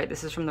from, right?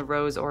 This is from the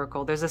Rose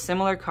Oracle. There's a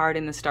similar card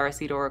in the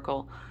Starseed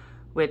Oracle,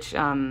 which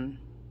I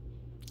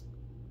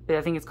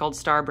think it's called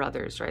Star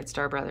Brothers, right?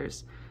 Star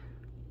Brothers.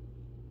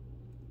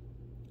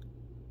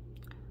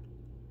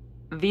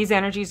 These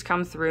energies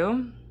come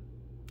through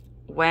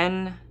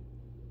when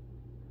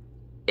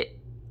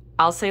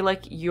I'll say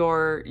like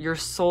your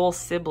soul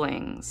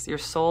siblings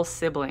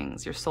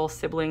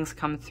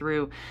come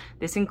through.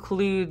 This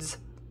includes,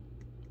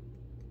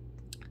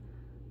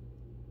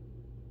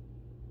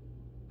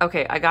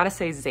 okay, I gotta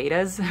say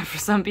Zetas for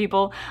some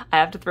people. I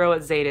have to throw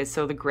out Zetas.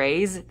 So the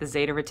Greys, the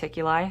Zeta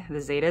Reticuli, the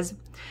Zetas,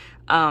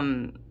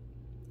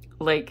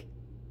 like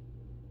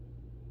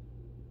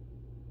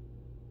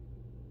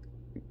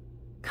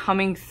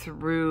coming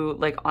through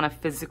like on a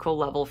physical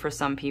level for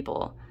some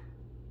people.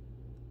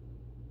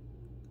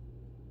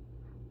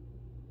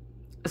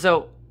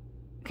 So,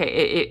 okay,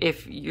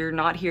 if you're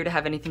not here to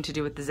have anything to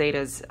do with the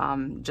Zetas,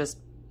 just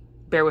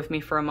bear with me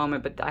for a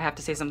moment, but I have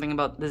to say something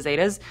about the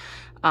Zetas,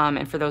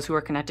 and for those who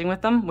are connecting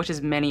with them, which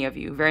is many of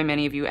you, very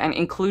many of you, and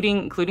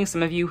including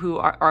some of you who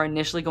are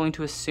initially going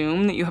to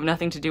assume that you have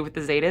nothing to do with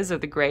the Zetas or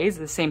the Greys,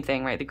 the same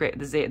thing, right? The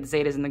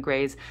Zetas and the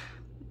Greys,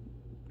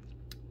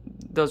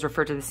 those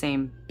refer to the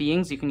same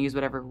beings. You can use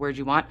whatever word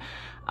you want,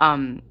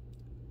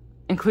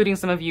 including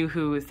some of you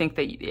who think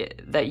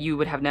that you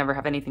would never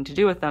have anything to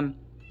do with them.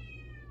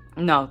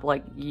 No,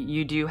 like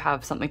you do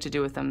have something to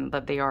do with them,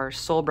 that they are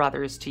soul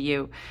brothers to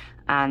you,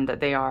 and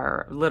that they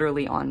are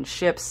literally on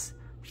ships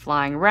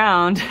flying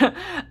around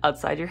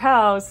outside your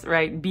house,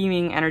 right,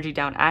 beaming energy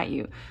down at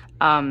you.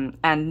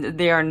 And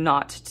they are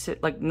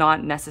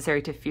not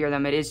necessary to fear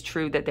them. It is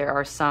true that there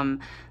are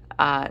some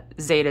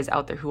Zetas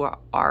out there who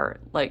are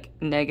like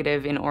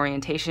negative in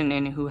orientation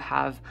and who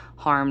have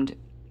harmed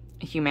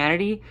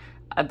humanity,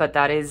 but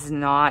that is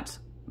not.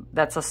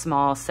 That's a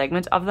small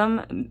segment of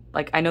them.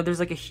 Like, I know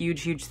there's like a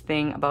huge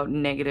thing about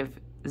negative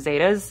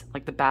Zetas,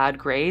 like the bad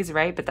Greys,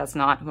 right? But that's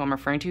not who I'm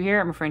referring to here.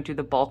 I'm referring to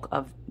the bulk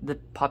of the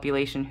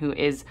population who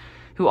is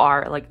who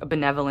are like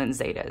benevolent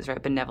Zetas,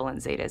 right? Benevolent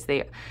Zetas.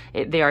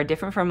 They are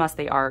different from us.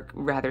 They are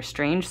rather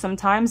strange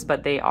sometimes,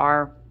 but they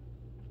are,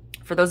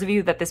 for those of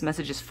you that this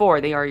message is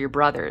for, they are your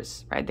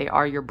brothers, right? They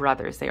are your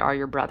brothers. They are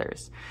your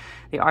brothers.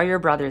 They are your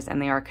brothers,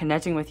 and they are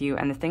connecting with you.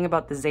 And the thing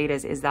about the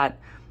Zetas is that,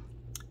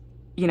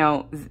 you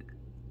know,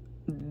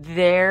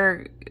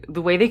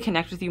 the way they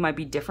connect with you might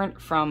be different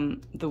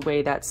from the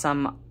way that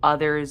some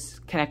others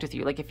connect with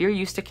you. Like if you're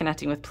used to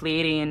connecting with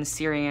Pleiadian,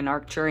 Sirian,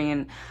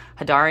 Arcturian,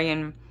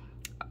 Hadarian,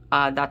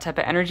 that type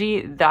of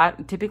energy,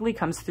 that typically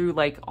comes through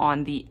like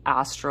on the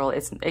astral.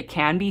 It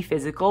can be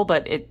physical,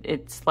 but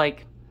it's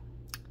like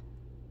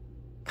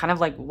kind of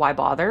like, why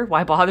bother?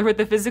 Why bother with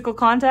the physical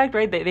contact,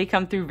 right? They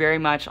come through very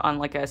much on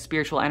like a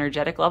spiritual,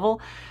 energetic level.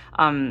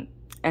 And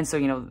so,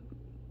 you know,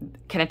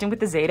 connecting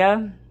with the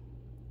Zeta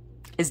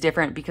is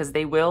different because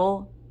they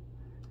will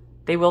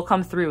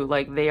come through.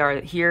 Like they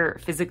are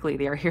here physically.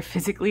 They are here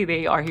physically.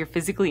 They are here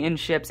physically in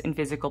ships, in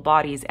physical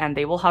bodies, and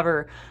they will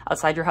hover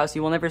outside your house.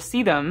 You will never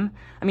see them.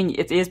 I mean,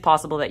 it is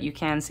possible that you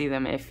can see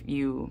them if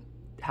you've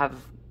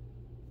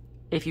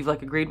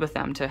like agreed with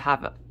them to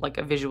have like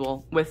a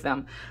visual with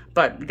them,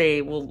 but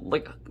they will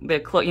like,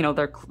 you know,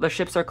 their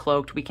ships are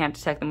cloaked. We can't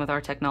detect them with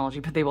our technology,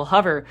 but they will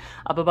hover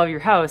up above your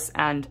house.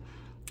 And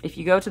if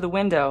you go to the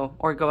window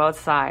or go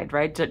outside,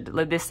 right,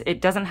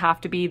 it doesn't have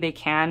to be, they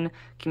can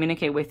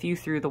communicate with you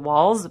through the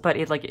walls, but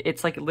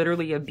it's like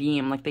literally a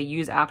beam. Like they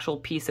use actual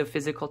piece of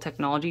physical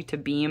technology to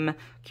beam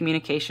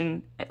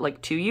communication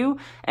like to you.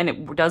 And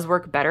it does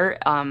work better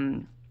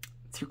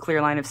through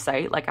clear line of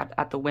sight, like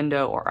at the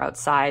window or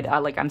outside.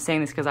 Like I'm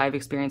saying this because I've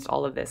experienced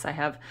all of this. I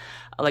have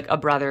like a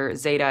brother,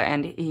 Zeta,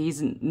 and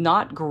he's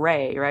not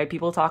gray, right?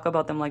 People talk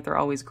about them like they're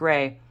always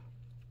gray.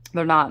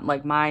 They're not.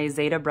 Like my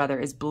Zeta brother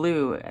is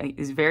blue.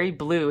 He's very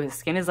blue. His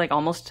skin is like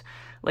almost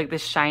like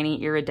this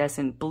shiny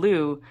iridescent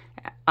blue.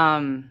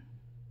 Even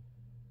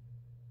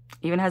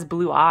has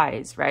blue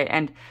eyes, right?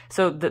 And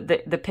so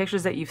the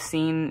pictures that you've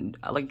seen,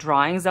 like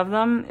drawings of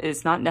them,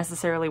 is not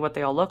necessarily what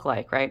they all look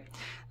like, right?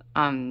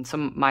 So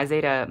my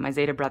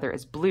Zeta brother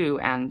is blue,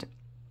 and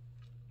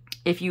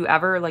if you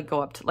ever like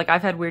go up to, like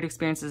I've had weird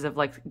experiences of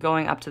like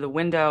going up to the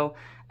window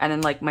and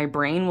then like my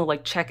brain will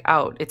like check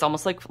out. It's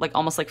almost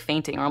like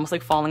fainting or almost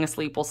like falling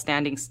asleep while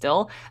standing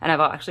still. And I've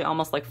actually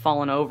almost like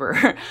fallen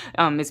over.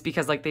 It's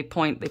because like they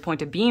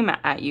point a beam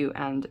at you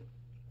and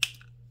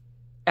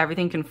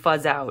everything can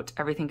fuzz out.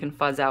 Everything can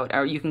fuzz out,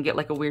 or you can get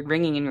like a weird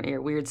ringing in your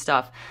ear, weird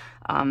stuff.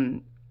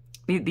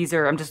 These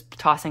are, I'm just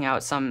tossing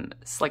out some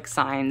like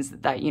signs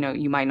that, you know,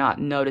 you might not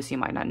notice, you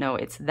might not know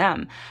it's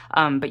them.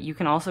 But you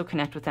can also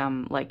connect with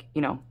them like,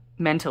 you know,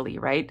 mentally,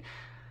 right?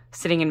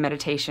 Sitting in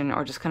meditation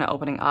or just kind of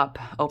opening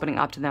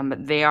up to them.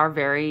 But they are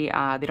very,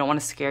 they don't want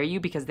to scare you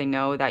because they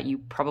know that you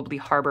probably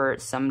harbor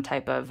some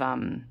type of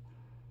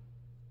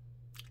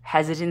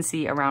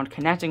hesitancy around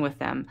connecting with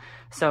them.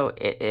 So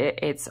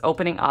it's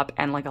opening up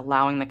and like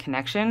allowing the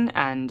connection.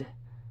 And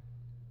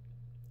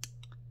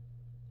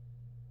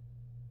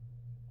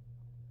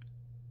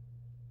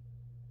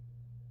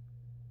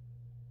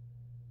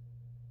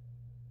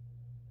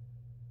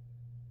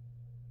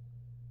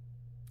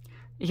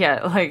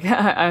yeah, like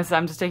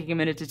I'm just taking a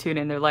minute to tune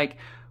in. They're like,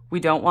 we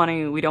don't want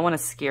to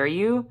scare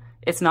you.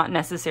 It's not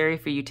necessary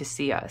for you to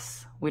see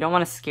us. We don't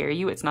want to scare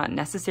you. It's not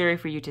necessary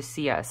for you to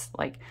see us.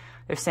 Like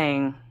they're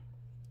saying,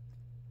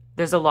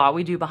 there's a lot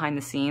we do behind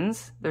the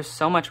scenes. There's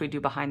so much we do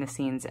behind the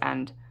scenes,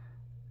 and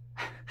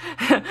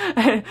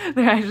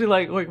they're actually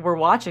like we're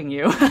watching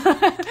you.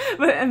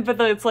 but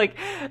it's like,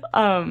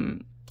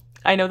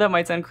 I know that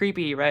might sound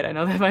creepy, right? I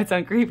know that might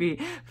sound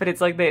creepy, but it's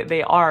like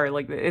they are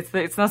like,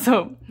 it's not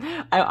so,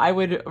 I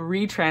would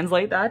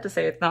retranslate that to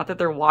say it's not that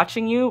they're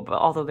watching you, but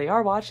although they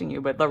are watching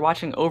you, but they're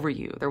watching over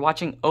you. They're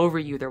watching over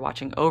you. They're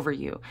watching over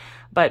you.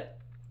 But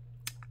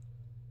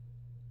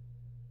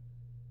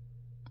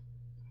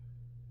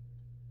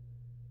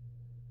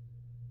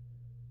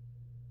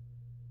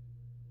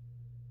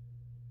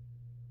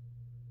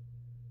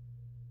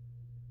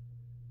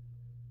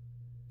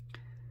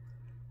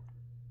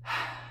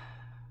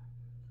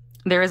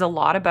there is a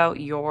lot about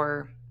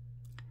your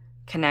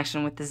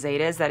connection with the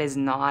Zetas that is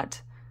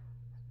not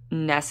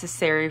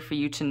necessary for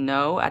you to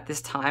know at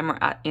this time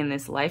or in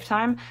this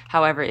lifetime.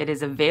 However, it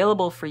is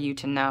available for you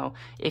to know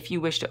if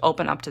you wish to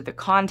open up to the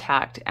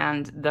contact.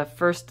 And the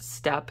first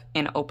step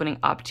in opening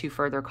up to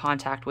further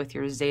contact with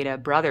your Zeta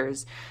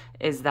brothers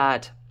is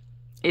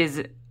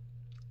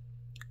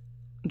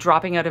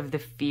dropping out of the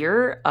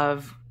fear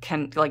of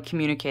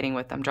communicating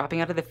with them, dropping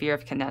out of the fear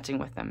of connecting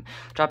with them,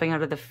 dropping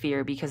out of the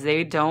fear, because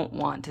they don't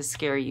want to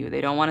scare you.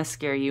 They don't want to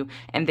scare you.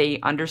 And they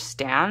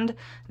understand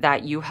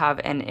that you have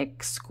an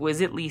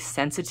exquisitely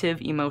sensitive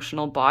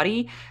emotional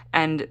body,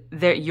 and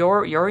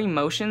your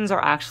emotions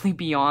are actually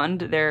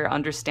beyond their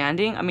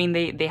understanding. I mean,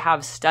 they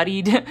have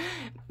studied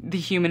the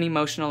human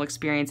emotional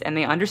experience and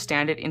they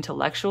understand it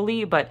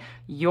intellectually, but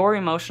your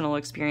emotional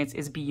experience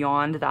is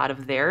beyond that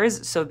of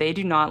theirs. So they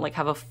do not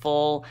have a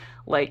full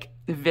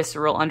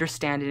visceral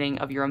understanding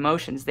of your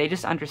emotions. They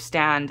just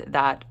understand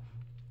that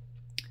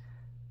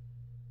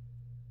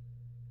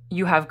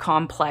you have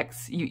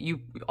complex,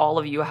 all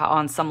of you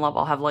on some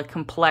level have like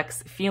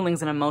complex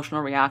feelings and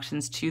emotional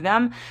reactions to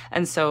them.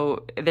 And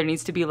so there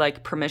needs to be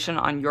like permission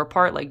on your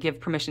part, like give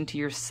permission to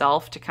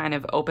yourself to kind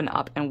of open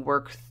up and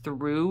work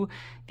through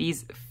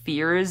these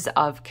fears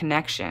of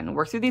connection,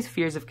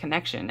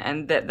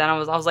 And then I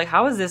was like,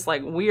 how is this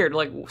like weird,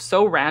 like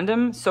so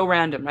random,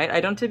 right? I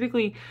don't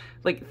typically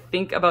like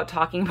think about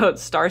talking about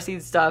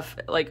starseed stuff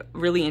like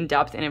really in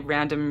depth in a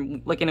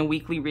random, like in a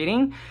weekly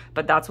reading,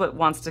 but that's what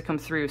wants to come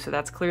through. So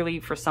that's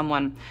clearly for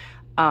someone.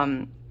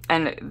 And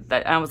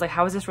I was like,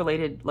 how is this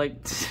related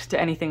like to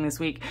anything this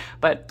week?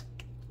 But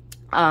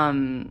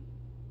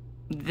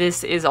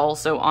this is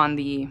also on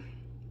the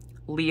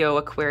Leo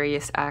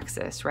Aquarius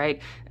axis,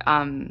 right?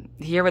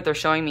 Here what they're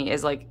showing me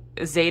is like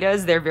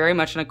Zetas, they're very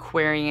much an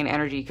Aquarian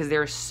energy because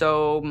they're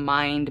so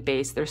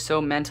mind-based, they're so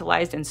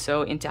mentalized and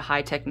so into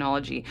high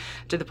technology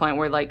to the point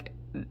where like,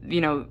 you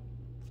know,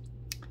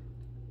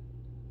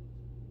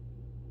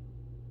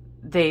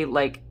 they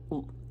like,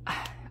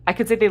 I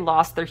could say they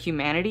lost their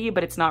humanity,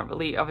 but it's not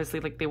really,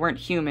 obviously like they weren't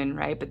human,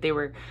 right? But they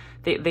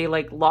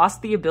like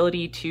lost the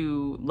ability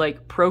to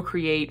like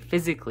procreate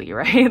physically,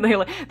 right?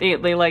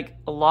 They like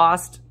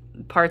lost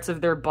parts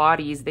of their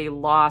bodies, they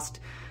lost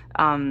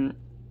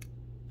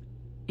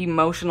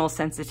emotional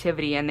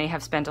sensitivity, and they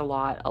have spent a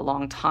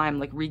long time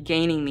like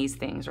regaining these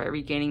things, right?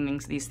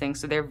 These things.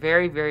 So they're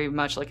very, very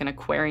much like an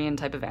Aquarian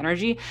type of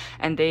energy,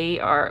 and they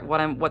are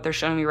what they're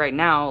showing me right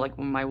now. Like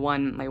my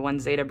one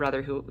Zeta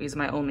brother, who is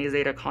my only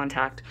Zeta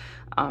contact,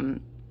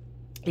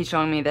 he's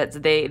showing me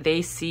that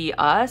they see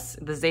us,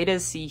 the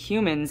Zetas see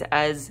humans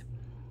as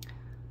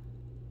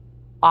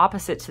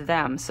opposite to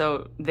them.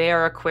 So they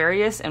are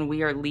Aquarius and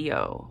we are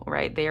Leo,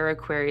 right? They are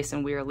Aquarius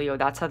and we are Leo.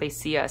 That's how they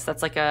see us.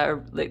 That's like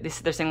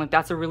they're saying like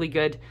that's a really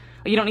good,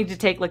 you don't need to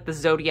take like the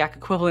zodiac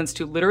equivalents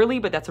to literally,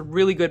 but that's a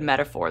really good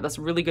metaphor. That's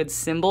really good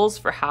symbols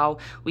for how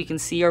we can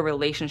see our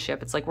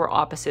relationship. It's like we're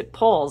opposite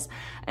poles.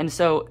 And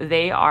so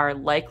they are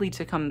likely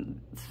to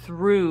come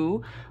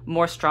through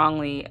more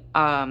strongly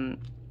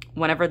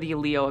whenever the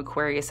Leo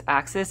Aquarius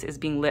axis is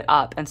being lit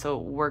up. And so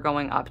we're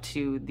going up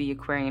to the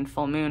Aquarian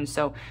full moon.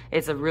 So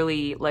it's a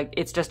really, like,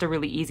 it's just a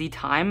really easy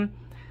time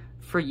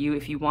for you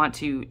if you want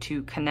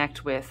to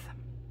connect with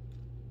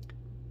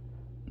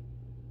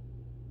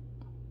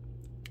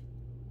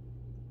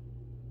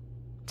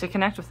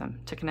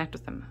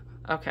them.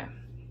 Okay.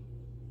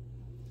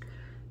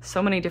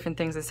 So many different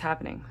things is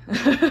happening.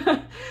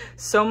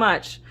 So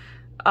much.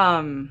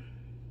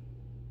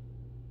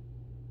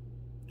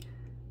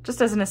 Just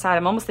as an aside,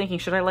 I'm almost thinking,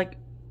 should I like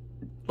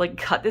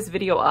cut this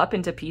video up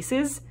into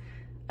pieces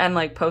and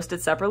like post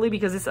it separately?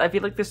 Because I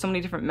feel like there's so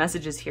many different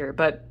messages here,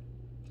 but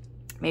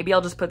maybe I'll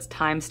just put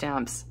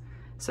timestamps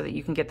so that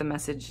you can get the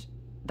message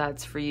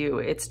that's for you.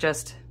 It's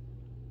just,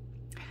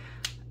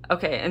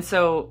 okay. And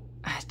so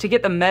to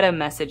get the meta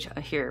message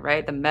here,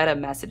 right? The meta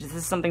message, this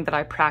is something that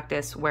I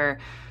practice where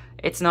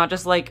it's not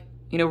just like,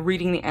 you know,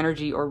 reading the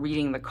energy or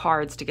reading the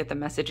cards to get the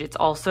message. It's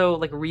also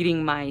like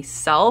reading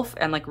myself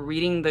and like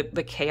reading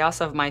the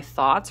chaos of my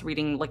thoughts,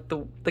 reading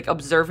like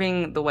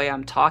observing the way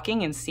I'm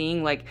talking and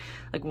seeing like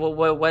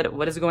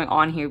what is going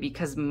on here,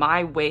 because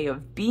my way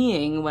of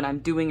being when I'm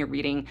doing a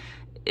reading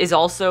is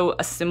also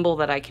a symbol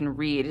that I can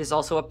read. It is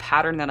also a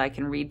pattern that I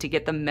can read to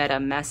get the meta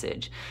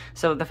message.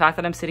 So the fact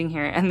that I'm sitting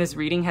here and this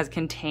reading has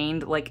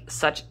contained like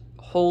such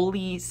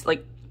holy,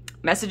 like,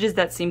 messages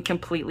that seem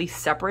completely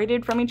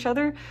separated from each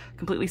other,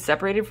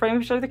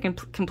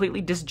 completely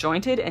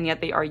disjointed, and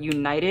yet they are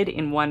united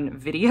in one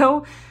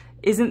video.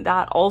 Isn't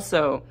that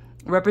also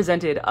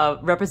representative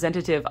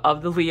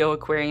of the Leo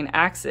Aquarian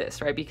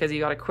axis, right? Because you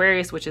got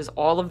Aquarius, which is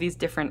all of these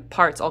different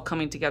parts all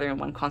coming together in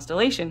one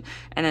constellation,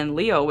 and then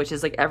Leo, which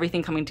is like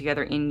everything coming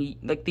together in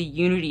like the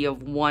unity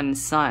of one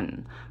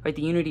sun, right?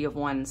 The unity of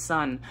one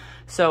sun.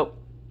 So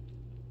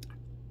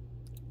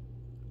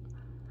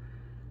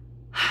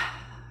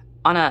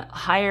on a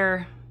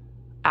higher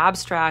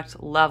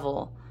abstract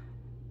level,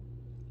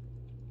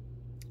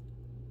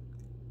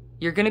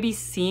 you're going to be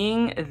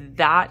seeing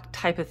that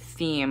type of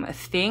theme,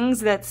 things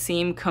that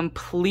seem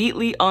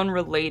completely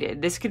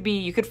unrelated. This could be,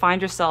 you could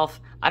find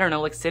yourself, I don't know,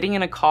 like sitting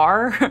in a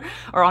car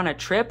or on a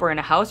trip or in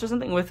a house or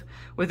something with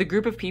a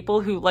group of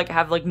people who like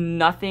have like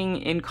nothing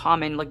in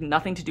common, like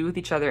nothing to do with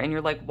each other. And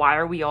you're like, why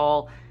are we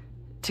all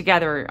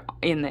together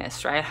in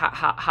this, right?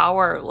 How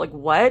are, like,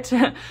 what?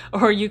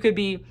 Or you could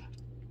be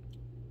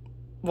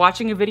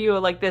watching a video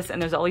like this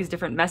and there's all these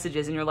different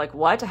messages and you're like,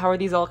 what? How are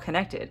these all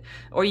connected?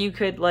 Or you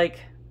could, like,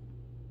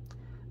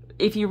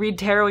 if you read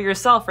tarot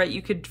yourself, right,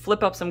 you could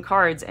flip up some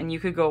cards and you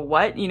could go,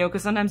 what? You know,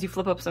 because sometimes you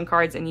flip up some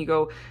cards and you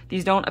go,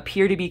 these don't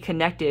appear to be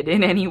connected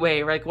in any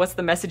way, right? Like, what's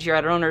the message here?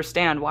 I don't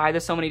understand. Why are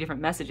there so many different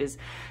messages?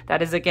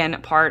 That is,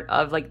 again, part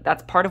of, like,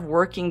 that's part of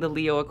working the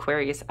Leo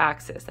Aquarius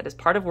axis. That is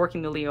part of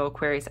working the Leo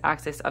Aquarius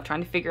axis of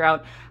trying to figure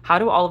out how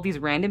do all of these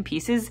random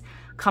pieces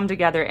come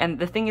together. And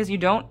the thing is, you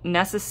don't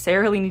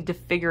necessarily need to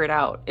figure it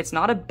out. It's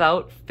not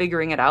about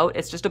figuring it out.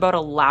 It's just about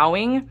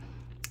allowing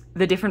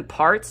the different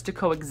parts to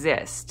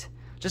coexist.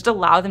 Just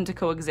allow them to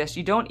coexist.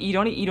 You don't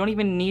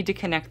even need to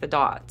connect the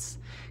dots,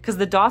 because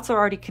the dots are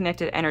already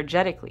connected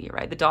energetically,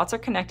 right? The dots are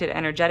connected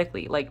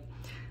energetically. Like,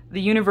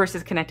 the universe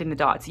is connecting the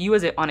dots. You,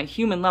 on a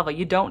human level,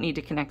 you don't need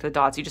to connect the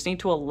dots. You just need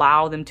to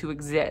allow them to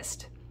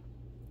exist.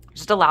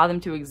 Just allow them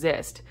to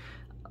exist.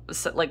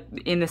 So, like,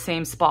 in the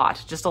same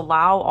spot. Just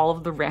allow all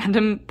of the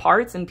random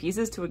parts and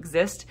pieces to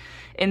exist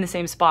in the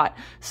same spot.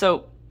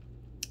 So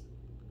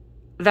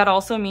that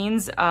also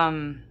means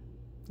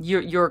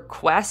your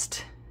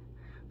quest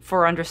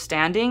for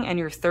understanding and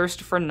your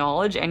thirst for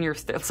knowledge and your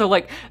so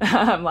like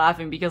I'm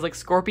laughing because like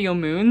Scorpio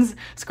moons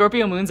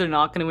are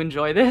not going to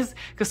enjoy this,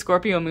 because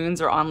Scorpio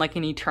moons are on like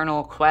an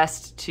eternal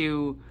quest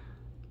to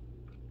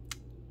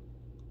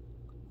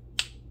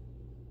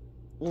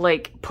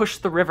like push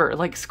the river.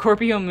 Like,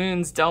 Scorpio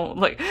moons don't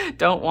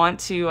want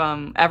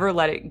to ever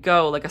let it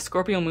go. Like, a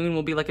Scorpio moon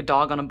will be like a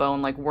dog on a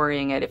bone, like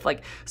worrying it. If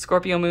like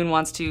Scorpio moon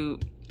wants to,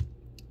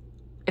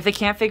 if they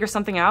can't figure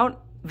something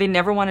out, they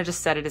never want to just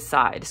set it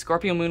aside.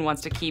 Scorpio moon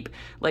wants to keep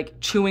like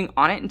chewing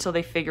on it until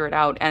they figure it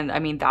out. And I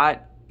mean,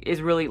 that is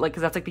really like,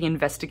 because that's like the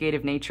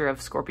investigative nature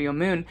of Scorpio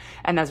moon,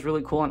 and that's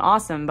really cool and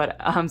awesome. But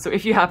so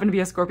if you happen to be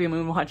a Scorpio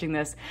moon watching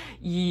this,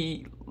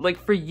 like,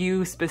 for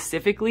you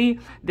specifically,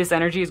 this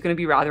energy is going to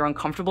be rather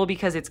uncomfortable,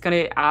 because it's going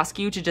to ask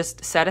you to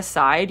just set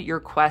aside your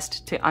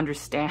quest to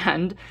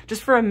understand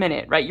just for a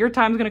minute, right? Your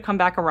time's going to come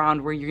back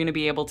around where you're going to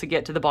be able to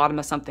get to the bottom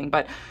of something.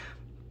 But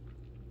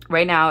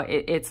right now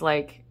it's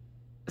like,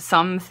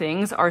 some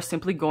things are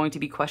simply going to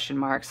be question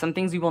marks. Some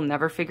things you will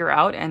never figure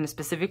out, and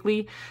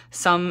specifically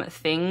some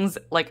things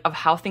like of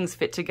how things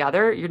fit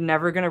together, you're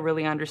never going to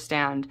really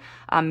understand.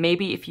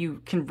 Maybe if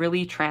you can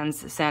really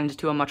transcend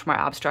to a much more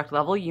abstract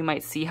level, you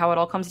might see how it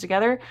all comes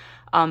together.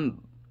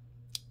 Kind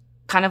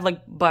of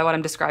like by what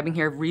I'm describing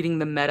here, reading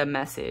the meta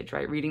message,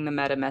 right? Reading the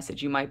meta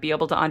message, you might be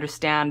able to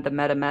understand the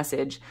meta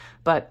message,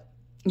 but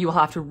you will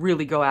have to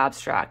really go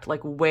abstract,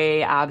 like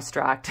way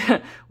abstract,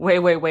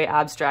 way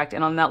abstract.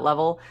 And on that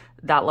level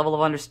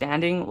of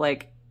understanding,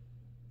 like,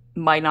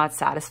 might not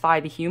satisfy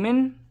the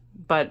human,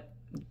 but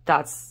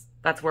that's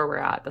where we're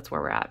at. That's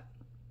where we're at.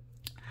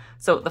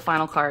 So the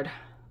final card,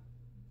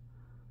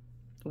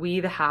 we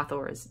the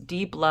Hathors,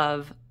 deep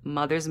love,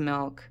 mother's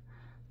milk,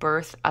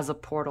 birth as a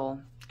portal.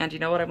 And you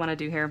know what I want to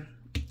do here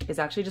is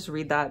actually just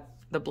read the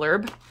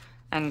blurb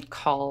and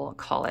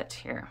call it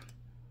here.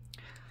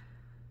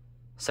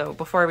 So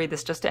before I read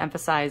this, just to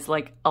emphasize,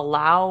 like,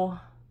 allow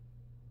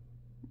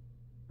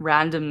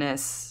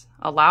randomness,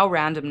 allow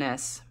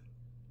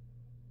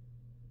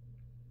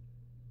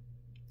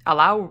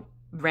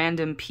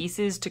random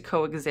pieces to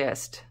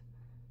coexist.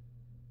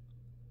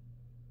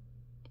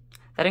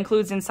 That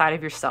includes inside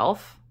of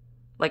yourself.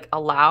 Like,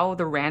 allow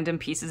the random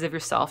pieces of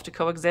yourself to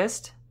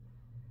coexist.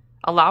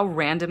 Allow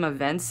random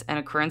events and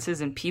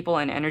occurrences and people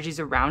and energies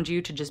around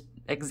you to just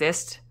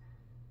exist.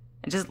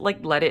 And just like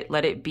let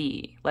it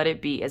be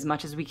as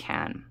much as we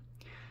can,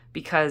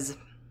 because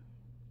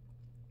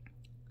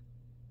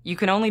you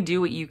can only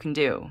do what you can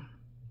do.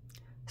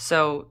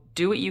 So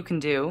do what you can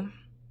do,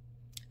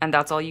 and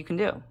that's all you can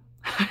do.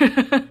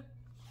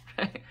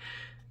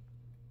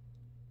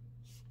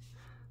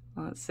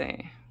 Let's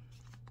see.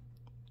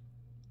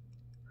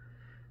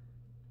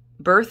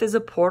 Birth is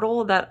a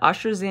portal that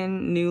ushers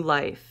in new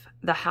life.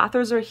 The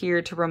Hathors are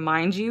here to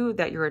remind you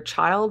that you're a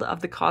child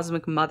of the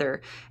cosmic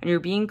mother, and you're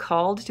being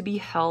called to be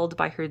held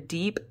by her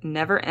deep,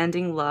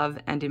 never-ending love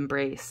and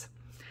embrace.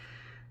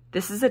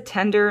 This is a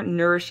tender,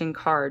 nourishing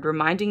card,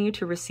 reminding you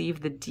to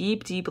receive the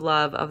deep, deep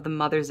love of the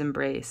mother's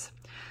embrace.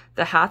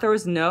 The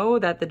Hathors know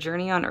that the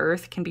journey on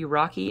Earth can be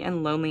rocky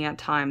and lonely at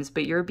times,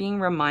 but you're being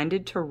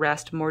reminded to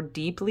rest more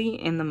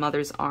deeply in the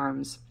mother's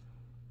arms.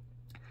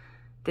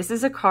 This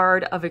is a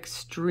card of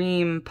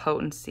extreme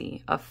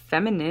potency, of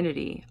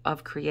femininity,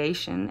 of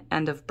creation,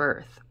 and of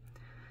birth.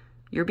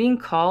 You're being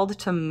called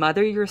to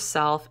mother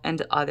yourself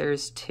and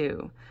others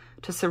too,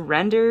 to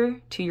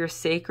surrender to your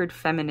sacred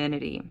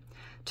femininity,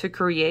 to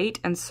create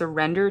and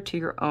surrender to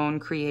your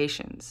own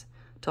creations,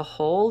 to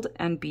hold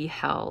and be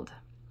held.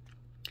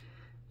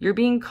 You're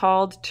being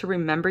called to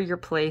remember your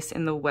place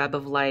in the web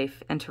of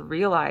life and to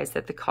realize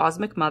that the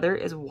cosmic mother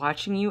is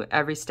watching you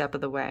every step of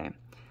the way.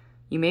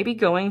 You may be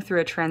going through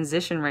a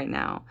transition right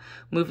now,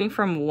 moving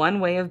from one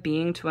way of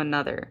being to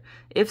another.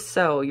 If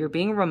so, you're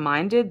being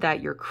reminded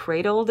that you're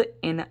cradled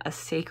in a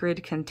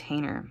sacred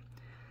container,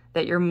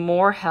 that you're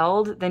more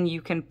held than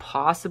you can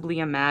possibly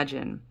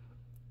imagine,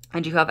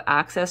 and you have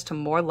access to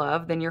more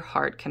love than your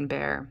heart can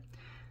bear.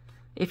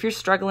 If you're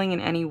struggling in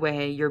any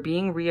way, you're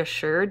being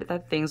reassured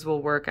that things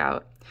will work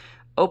out.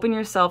 Open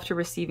yourself to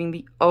receiving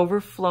the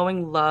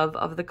overflowing love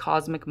of the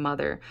cosmic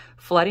mother,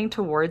 flooding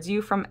towards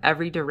you from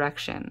every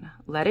direction.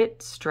 Let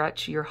it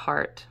stretch your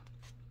heart.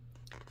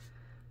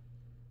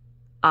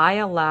 I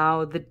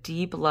allow the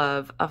deep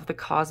love of the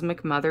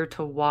cosmic mother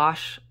to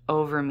wash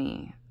over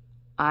me.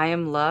 I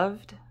am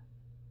loved.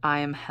 I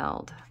am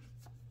held.